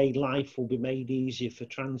that's the way life will be made easier for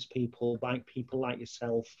trans people, by people like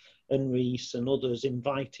yourself and Reese and others,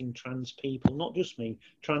 inviting trans people, not just me,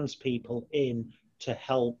 trans people in to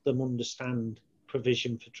help them understand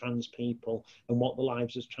provision for trans people and what the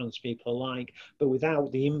lives of trans people are like. But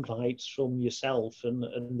without the invites from yourself and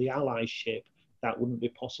the allyship, that wouldn't be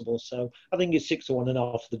possible. So I think it's 6 to 1 and a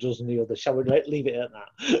half the dozen the other. Shall we leave it at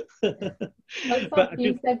that? But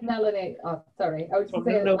you said, Melanie, oh sorry, I was just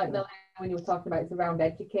saying, like Melanie, when you were talking about it's around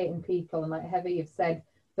educating people, and like Heather, you've said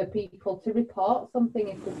for people to report something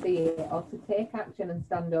if they see it, or to take action and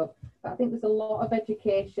stand up. But I think there's a lot of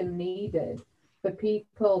education needed for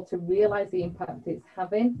people to realise the impact it's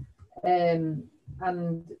having, and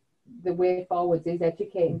the way forwards is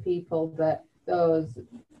educating people that those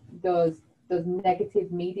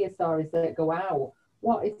negative media stories that go out,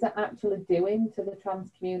 what is it actually doing to the trans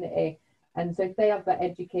community? And so if they have that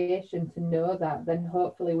education to know that, then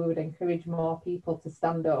hopefully we would encourage more people to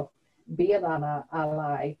stand up be an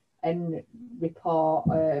ally and report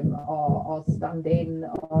or stand in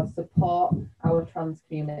or support our trans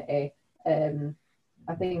community.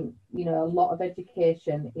 I think, you know, a lot of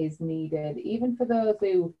education is needed, even for those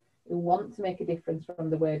who want to make a difference from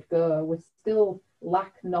the word go. We still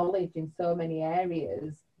lack knowledge in so many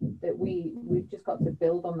areas that we've just got to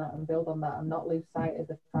build on that and not lose sight of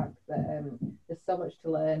the fact that there's so much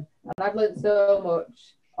to learn. And I've learned so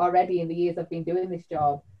much already in the years I've been doing this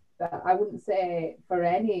job, that I wouldn't say for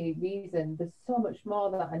any reason there's so much more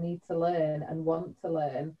that I need to learn and want to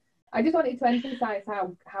learn. I just wanted to emphasize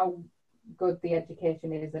how good the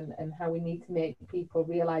education is, and how we need to make people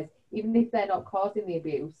realize, even if they're not causing the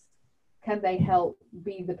abuse, can they help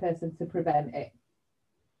be the person to prevent it?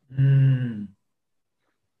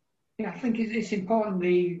 Yeah, I think it's important.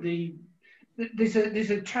 There's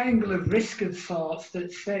a triangle of risk of sorts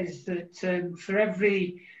that says that for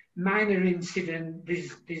every minor incident,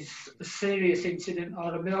 there's a serious incident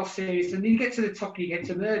or a more serious, and then you get to the top, you get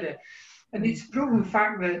to murder. And it's a proven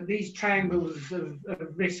fact that these triangles of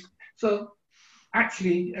risk so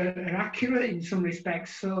actually are accurate in some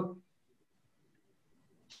respects. So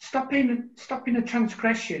stopping a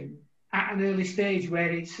transgression at an early stage where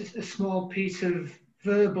it's a small piece of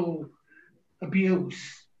verbal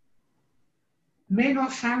abuse may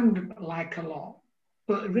not sound like a lot,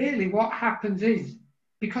 but really what happens is,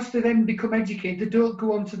 because they then become educated, they don't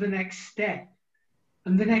go on to the next step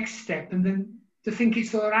and the next step, and then they think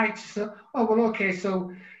it's all right. So, oh, well, okay,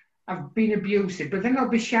 so I've been abusive, but then I'll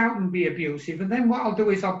be shouting and be abusive, and then what I'll do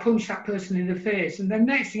is I'll punch that person in the face, and then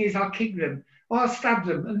next thing is I'll kick them, or I'll stab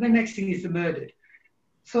them, and the next thing is they're murdered.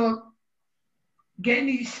 So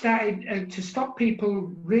getting it started to stop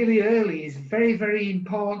people really early is very, very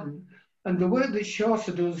important. And the work that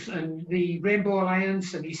Shorter does, and the Rainbow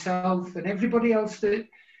Alliance and yourself and everybody else that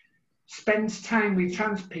spends time with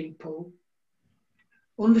trans people,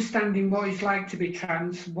 understanding what it's like to be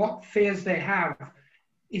trans, what fears they have,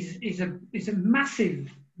 is a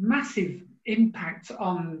massive, massive impact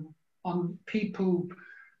on people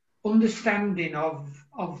understanding of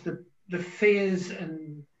the fears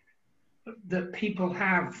and that people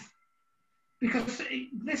have. Because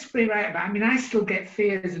let's be right about it, I mean, I still get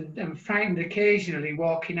fears and frightened occasionally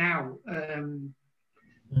walking out. And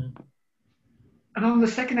on the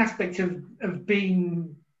second aspect of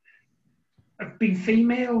being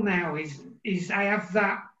female now is I have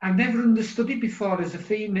that. I never understood it before as a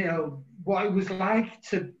female, what it was like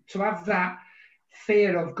to have that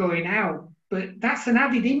fear of going out. But that's an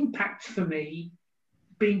added impact for me,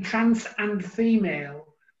 being trans and female.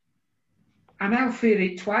 I now fear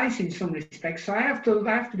it twice in some respects. So I have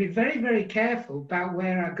to be very, very careful about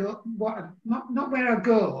where I go. Not where I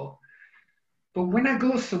go, but when I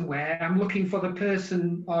go somewhere, I'm looking for the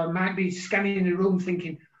person, or I might be scanning the room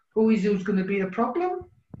thinking, who's going to be a problem?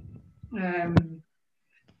 And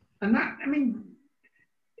that, I mean,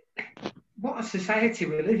 what a society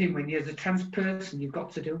we live in when you're a trans person, you've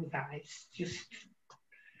got to do with that.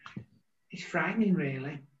 It's frightening,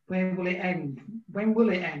 really. Where will it end? When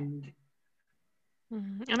will it end?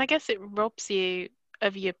 And I guess it robs you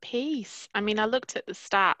of your peace. I mean, I looked at the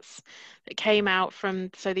stats that came out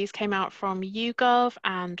so these came out from YouGov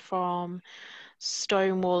and from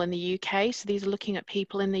Stonewall in the UK. So these are looking at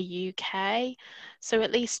people in the UK. So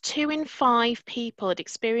at least 2 in 5 people had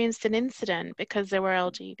experienced an incident because they were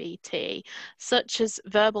LGBT, such as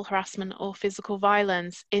verbal harassment or physical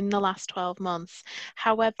violence in the last 12 months.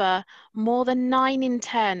 However, more than 9 in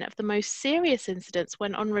 10 of the most serious incidents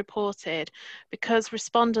went unreported because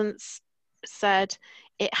respondents said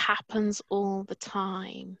it happens all the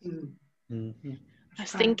time. Mm-hmm. I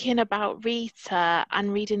was thinking about Rita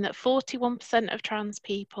and reading that 41% of trans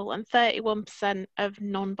people and 31% of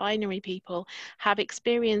non-binary people have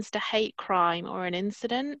experienced a hate crime or an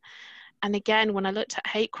incident. And again, when I looked at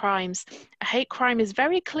hate crimes, a hate crime is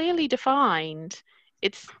very clearly defined.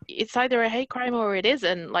 It's either a hate crime or it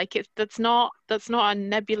isn't. Like that's not a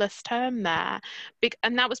nebulous term there.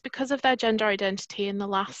 And that was because of their gender identity in the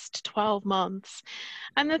last 12 months.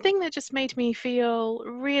 And the thing that just made me feel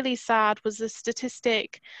really sad was the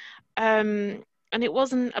statistic, and it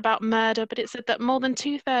wasn't about murder, but it said that more than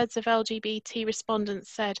 2/3 of LGBT respondents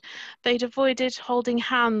said they'd avoided holding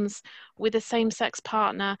hands with a same-sex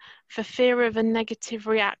partner for fear of a negative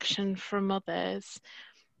reaction from others.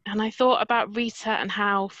 And I thought about Rita and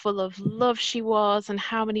how full of love she was and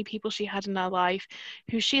how many people she had in her life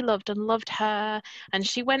who she loved and loved her. And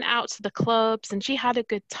she went out to the clubs and she had a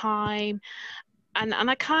good time. And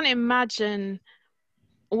I can't imagine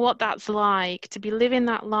what that's like, to be living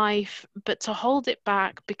that life, but to hold it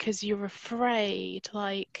back because you're afraid.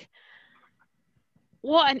 Like,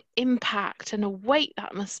 what an impact and a weight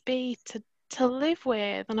that must be to live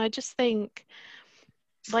with. And I just think,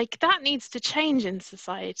 like, that needs to change in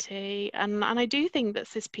society. And I do think that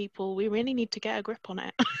cis people, we really need to get a grip on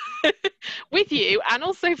it with you and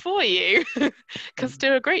also for you, because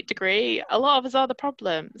to a great degree, a lot of us are the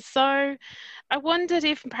problem. So I wondered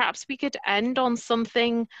if perhaps we could end on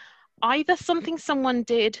something, either something someone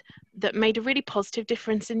did that made a really positive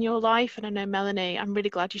difference in your life. And I know, Melanie, I'm really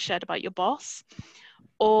glad you shared about your boss,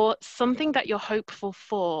 or something that you're hopeful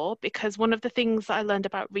for, because one of the things that I learned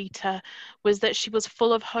about Rita was that she was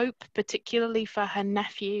full of hope, particularly for her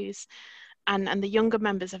nephews and the younger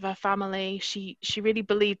members of her family. She really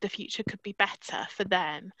believed the future could be better for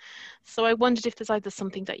them. So I wondered if there's either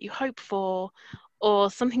something that you hope for,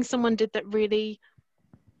 or something someone did that really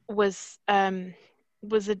was a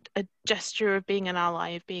gesture of being an ally,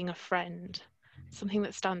 of being a friend, something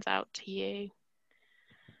that stands out to you.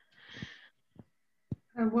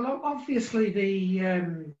 Well, obviously,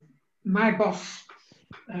 my boss,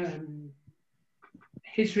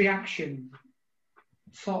 his reaction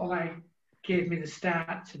sort of like gave me the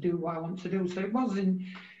start to do what I want to do. So it wasn't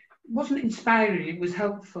inspiring. It was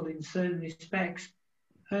helpful in certain respects,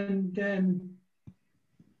 and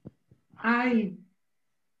I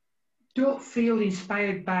don't feel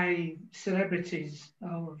inspired by celebrities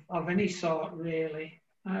of any sort, really,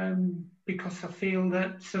 because I feel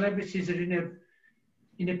that celebrities are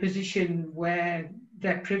in a position where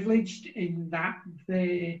they're privileged in that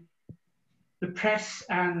the press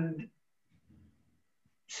and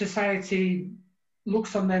society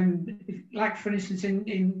looks on them, like for instance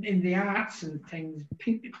in the arts and things.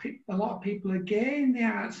 A lot of people are gay in the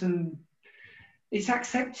arts, and it's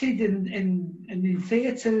accepted, and in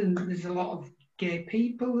theatre, and there's a lot of gay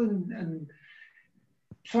people, and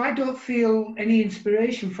so I don't feel any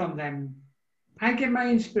inspiration from them. I get my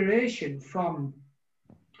inspiration from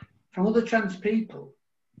other trans people,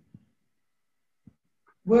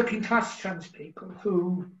 working class trans people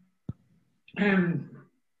who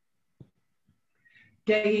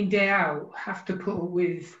day in, day out have to put up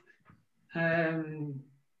with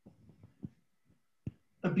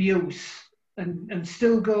abuse and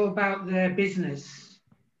still go about their business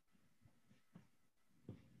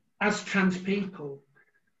as trans people.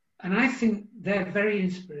 And I think they're very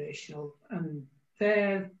inspirational, and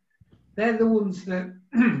they're the ones that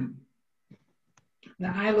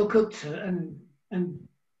that I look up to, and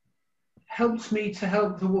helps me to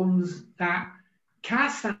help the ones that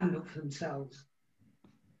can't stand up for themselves.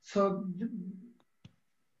 So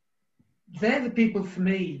they're the people for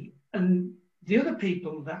me, and the other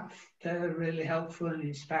people that are really helpful and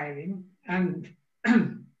inspiring and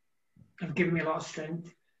have given me a lot of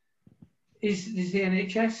strength is the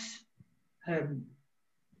NHS.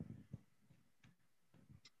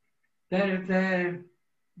 Their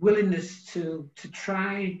willingness to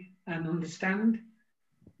try and understand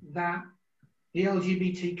that the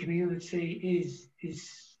LGBT community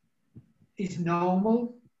is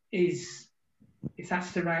normal, is, if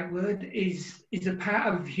that's the right word, is a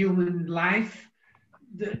part of human life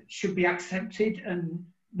that should be accepted, and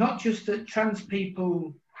not just that trans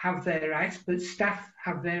people have their rights, but staff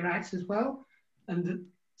have their rights as well. And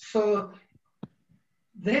so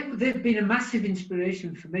they've been a massive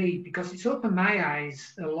inspiration for me, because it's opened my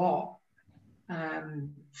eyes a lot.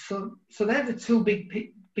 So they're the two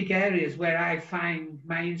big areas where I find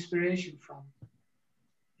my inspiration from.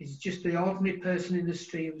 It's just the ordinary person in the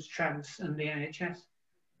street who's trans, and the NHS.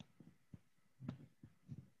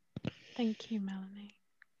 Thank you, Melanie.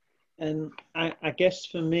 And I guess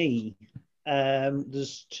for me,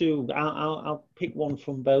 there's two. I'll pick one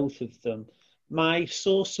from both of them. My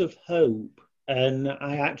source of hope, and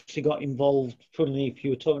I actually got involved, funnily, if you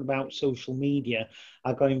were talking about social media,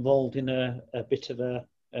 I got involved in a bit of a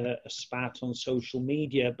spat on social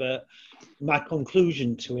media, but my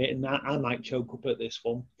conclusion to it, and I might choke up at this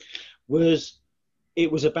one, was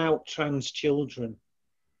it was about trans children.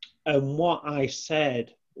 And what I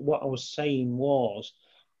was saying was,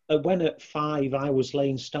 when at 5 I was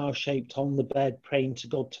laying star-shaped on the bed praying to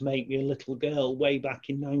God to make me a little girl way back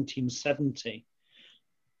in 1970,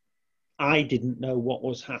 I didn't know what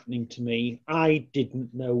was happening to me. I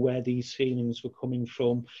didn't know where these feelings were coming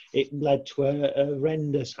from. It led to a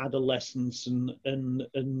horrendous adolescence and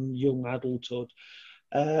young adulthood.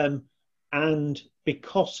 And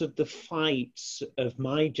because of the fights of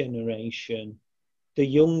my generation, the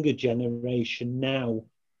younger generation now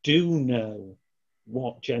do know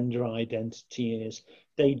what gender identity is.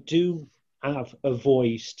 They do have a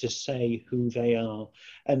voice to say who they are,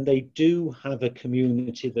 and they do have a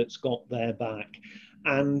community that's got their back.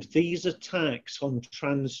 And these attacks on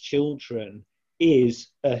trans children is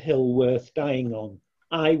a hill worth dying on.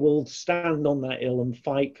 I will stand on that hill and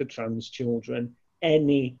fight for trans children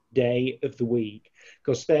any day of the week,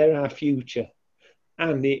 because they're our future.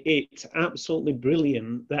 And it's absolutely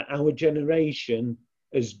brilliant that our generation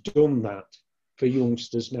has done that for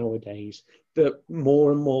youngsters nowadays, that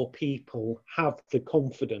more and more people have the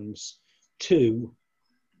confidence to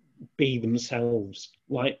be themselves,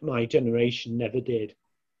 like my generation never did.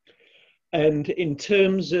 And in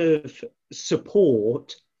terms of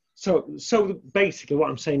support, so basically what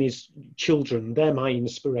I'm saying is children, they're my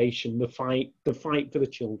inspiration, the fight for the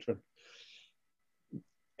children.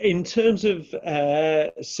 In terms of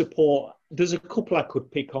support, there's a couple I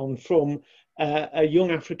could pick on, from a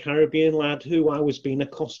young Afro-Caribbean lad who I was being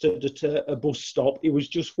accosted at a bus stop. He was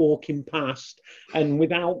just walking past, and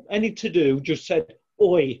without any to do, just said,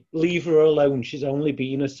 "Oi, leave her alone, she's only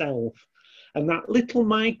being herself." And that little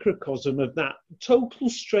microcosm of that total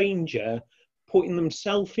stranger putting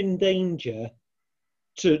themselves in danger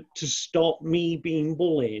to stop me being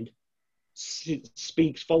bullied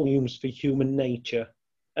speaks volumes for human nature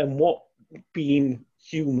and what being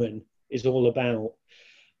human is all about.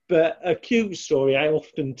 But a cute story I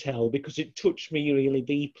often tell, because it touched me really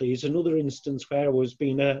deeply, is another instance where I was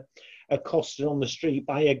being accosted on the street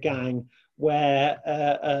by a gang, where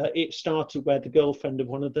it started where the girlfriend of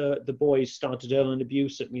one of the boys started hurling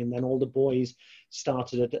abuse at me, and then all the boys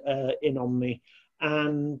started in on me.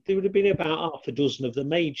 And there would have been about half a dozen of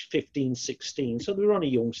them, aged 15, 16, so they were only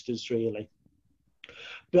youngsters really.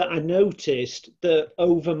 But I noticed that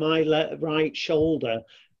over my right shoulder,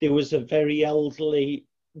 there was a very elderly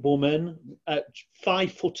woman,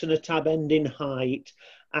 5 foot and a tab end in height,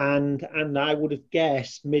 and I would have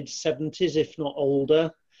guessed mid-70s, if not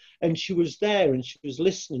older. And she was there and she was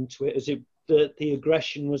listening to it as if the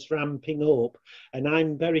aggression was ramping up. And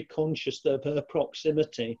I'm very conscious of her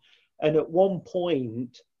proximity. And at one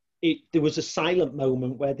point, there was a silent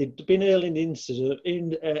moment where they'd been hurling insults,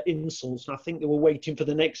 and I think they were waiting for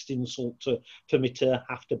the next insult for me to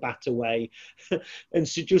have to bat away. And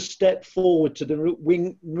she just stepped forward to the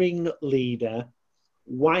ringleader,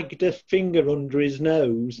 wagged her finger under his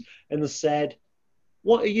nose, and said,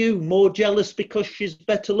 "What are you, more jealous because she's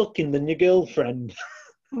better looking than your girlfriend?"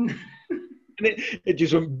 And it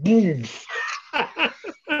just went boom.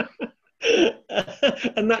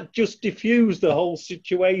 And that just diffused the whole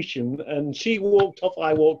situation. And she walked off,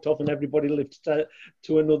 I walked off, and everybody lived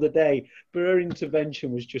to another day. But her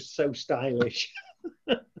intervention was just so stylish.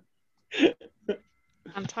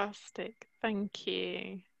 Fantastic. Thank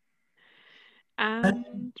you.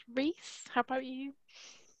 And Reese, how about you?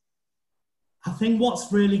 I think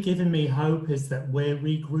what's really given me hope is that we're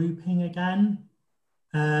regrouping again.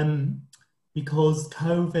 Because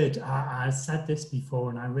COVID, I said this before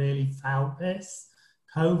and I really felt this,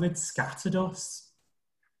 COVID scattered us.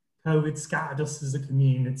 COVID scattered us as a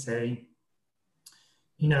community.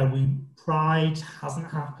 You know, Pride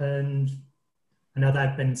hasn't happened. I know there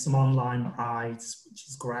have been some online prides, which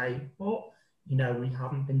is great, but, you know, we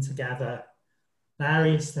haven't been together.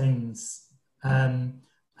 Various things. And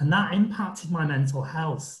that impacted my mental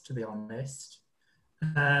health, to be honest.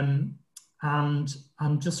 And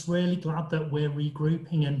I'm just really glad that we're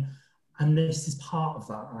regrouping, and this is part of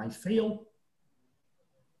that, I feel.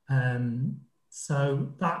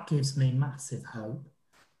 So that gives me massive hope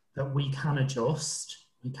that we can adjust,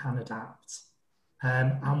 we can adapt,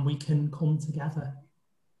 and we can come together.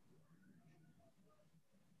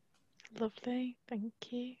 Lovely, thank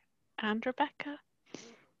you. And Rebecca?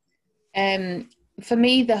 For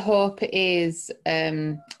me, the hope is,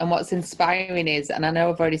 and what's inspiring is, and I know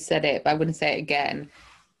I've already said it, but I'm going to say it again,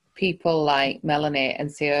 people like Melanie and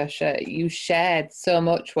Saoirse, you shared so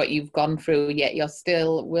much what you've gone through, yet you're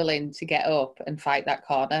still willing to get up and fight that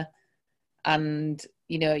corner. And,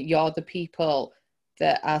 you know, you're the people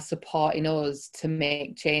that are supporting us to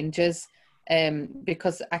make changes.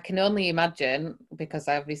 Because I can only imagine, because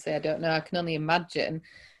obviously I don't know, I can only imagine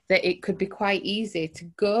that it could be quite easy to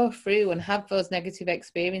go through and have those negative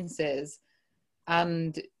experiences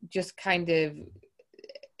and just kind of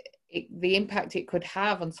the impact it could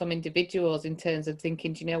have on some individuals in terms of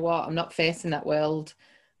thinking, do you know what, I'm not facing that world,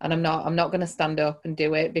 and I'm not going to stand up and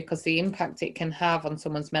do it, because the impact it can have on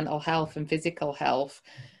someone's mental health and physical health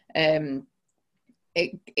in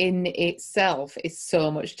itself is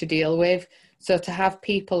so much to deal with. So to have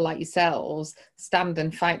people like yourselves stand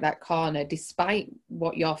and fight that corner, despite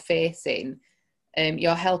what you're facing,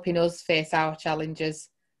 you're helping us face our challenges.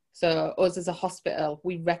 So us as a hospital,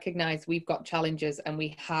 we recognise we've got challenges, and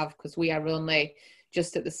we have, because we are only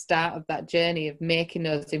just at the start of that journey of making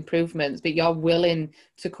those improvements, but you're willing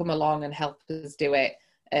to come along and help us do it.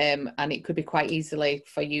 and it could be quite easily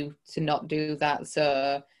for you to not do that.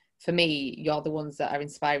 So for me, you're the ones that are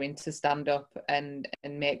inspiring to stand up and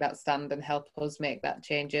make that stand and help us make that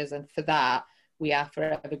changes. And for that, we are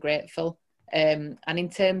forever grateful. And in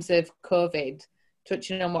terms of COVID,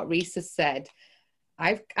 touching on what Reese has said,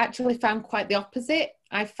 I've actually found quite the opposite.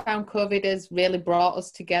 I found COVID has really brought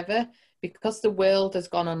us together because the world has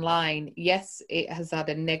gone online. Yes, it has had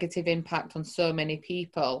a negative impact on so many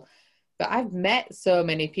people, but I've met so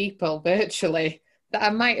many people virtually that I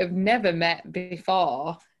might have never met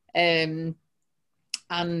before. And,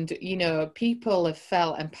 you know, people have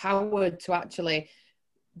felt empowered to actually,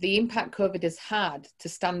 the impact COVID has had to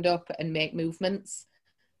stand up and make movements.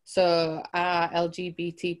 So our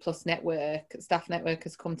LGBT plus network, staff network,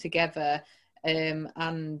 has come together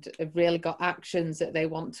and have really got actions that they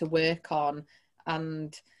want to work on.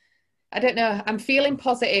 And I don't know, I'm feeling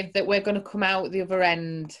positive that we're going to come out the other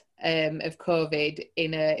end of COVID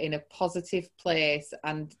in a positive place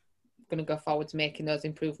and going to go forward to making those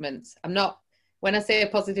improvements. I'm not, when I say a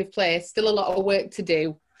positive place, still a lot of work to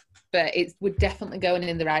do, but we're definitely going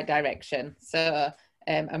in the right direction. So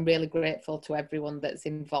I'm really grateful to everyone that's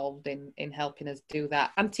involved in helping us do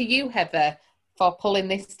that. And to you, Heather, for pulling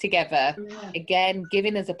this together. Yeah. Again,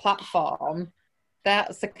 giving us a platform.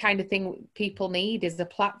 That's the kind of thing people need, is a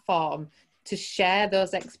platform to share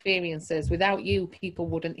those experiences. Without you, people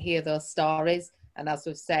wouldn't hear those stories. And as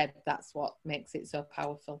we've said, that's what makes it so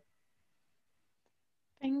powerful.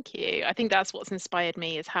 Thank you. I think that's what's inspired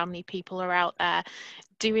me, is how many people are out there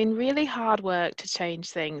doing really hard work to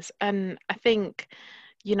change things. And I think,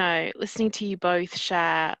 you know, listening to you both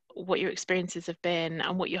share what your experiences have been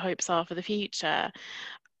and what your hopes are for the future,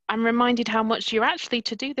 I'm reminded how much you're actually,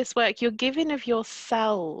 to do this work, you're giving of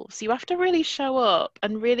yourselves. You have to really show up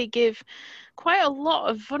and really give quite a lot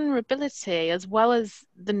of vulnerability, as well as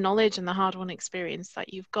the knowledge and the hard-won experience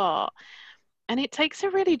that you've got. And it takes a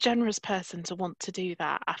really generous person to want to do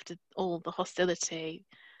that after all the hostility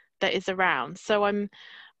that is around. So I'm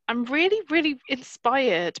really, really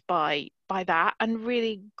inspired by that, and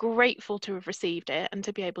really grateful to have received it and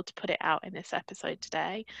to be able to put it out in this episode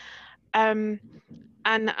today. And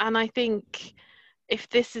I think if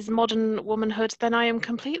this is modern womanhood, then I am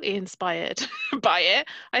completely inspired by it.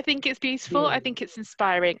 I think it's beautiful. I think it's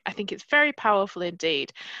inspiring. I think it's very powerful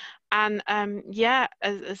indeed. And yeah,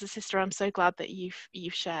 as a sister, I'm so glad that you've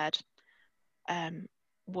shared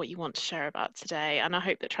what you want to share about today. And I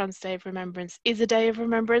hope that Trans Day of Remembrance is a day of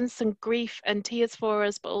remembrance and grief and tears for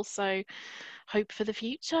us, but also hope for the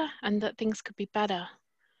future, and that things could be better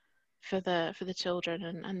for the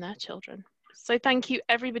children and their children. So thank you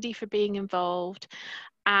everybody for being involved.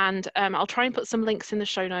 And I'll try and put some links in the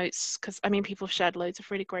show notes, because I mean, people have shared loads of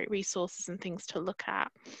really great resources and things to look at.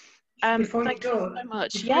 Thank you so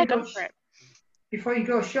much. Yeah, go for it. Before you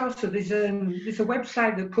go, Shota, there's a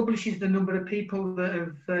website that publishes the number of people that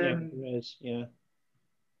have. Yeah, there is. Yeah.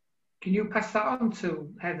 Can you pass that on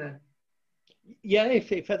to Heather? Yeah,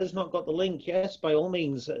 if Heather's not got the link, yes, by all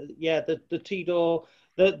means. Yeah, the TDAW,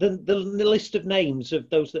 the list of names of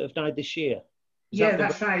those that have died this year. Yeah,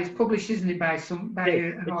 that's right. It's published, isn't it, by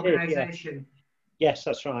an organisation? Yeah. Yes,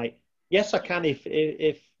 that's right. Yes, I can.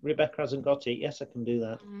 If Rebecca hasn't got it, yes, I can do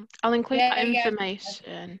that. I'll include that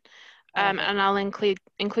information. And I'll include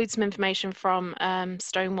some information from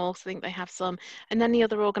Stonewall, so I think they have some, and then the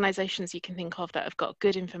other organisations you can think of that have got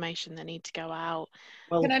good information that need to go out.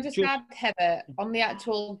 Well, can I just add, Heather, on the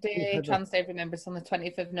actual day, Trans Day of Remembrance on the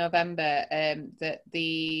 20th of November, that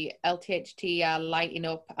the LTHT are lighting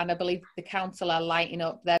up, and I believe the council are lighting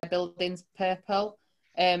up their buildings purple,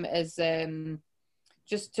 as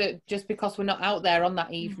just because we're not out there on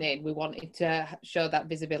that evening, we wanted to show that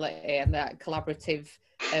visibility and that collaborative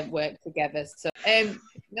work together. So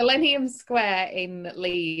Millennium Square in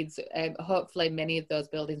Leeds, hopefully many of those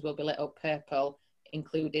buildings will be lit up purple,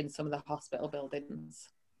 including some of the hospital buildings.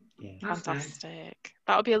 Yeah. Fantastic.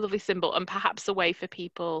 That would be a lovely symbol, and perhaps a way for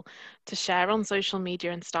people to share on social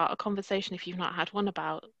media and start a conversation if you've not had one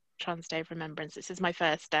about Trans Day of Remembrance. This is my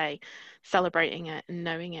first day celebrating it and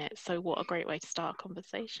knowing it, so what a great way to start a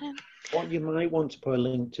conversation. What you might want to put a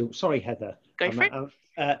link to, sorry Heather, go for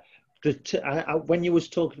it. When you was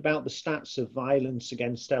talking about the stats of violence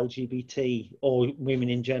against LGBT or women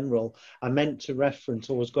in general, I meant to reference,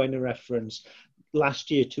 or was going to reference, last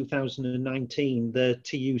year, 2019, the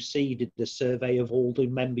TUC did a survey of all the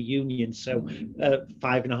member unions, so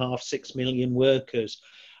 5.5, 6 million workers,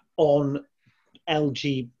 on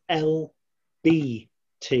LGBT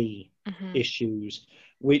issues,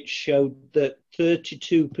 which showed that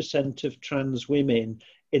 32% of trans women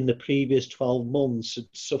in the previous 12 months had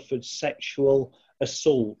suffered sexual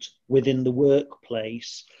assault within the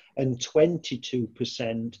workplace, and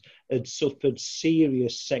 22% had suffered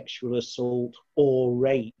serious sexual assault or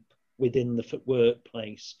rape within the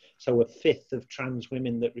workplace. So a fifth of trans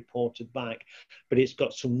women that reported back. But it's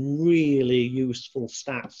got some really useful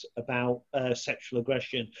stats about sexual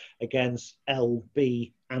aggression against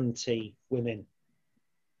LB anti-women.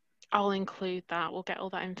 I'll include that. We'll get all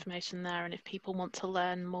that information there, and if people want to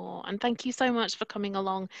learn more. And thank you so much for coming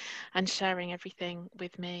along and sharing everything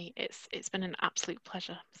with me. It's been an absolute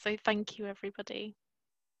pleasure. So thank you, everybody.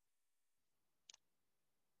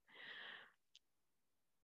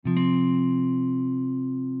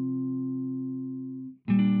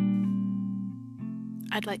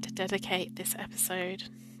 I'd like to dedicate this episode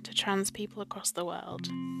to trans people across the world,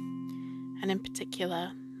 and in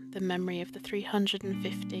particular, the memory of the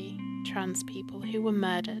 350 trans people who were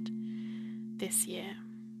murdered this year.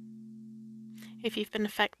 If you've been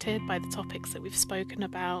affected by the topics that we've spoken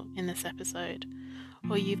about in this episode,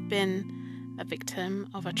 or you've been a victim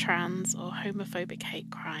of a trans or homophobic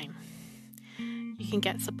hate crime, you can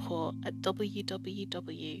get support at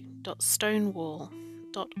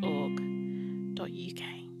www.stonewall.org.uk.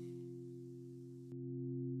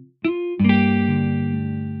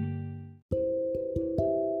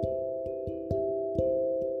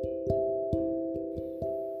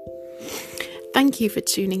 Thank you for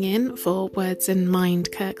tuning in for Words in Mind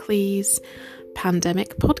Kirklees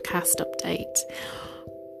Pandemic Podcast Update.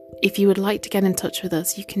 If you would like to get in touch with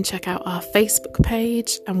us, you can check out our Facebook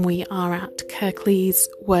page, and we are at Kirklees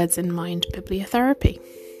Words in Mind Bibliotherapy.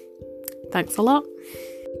 Thanks a lot.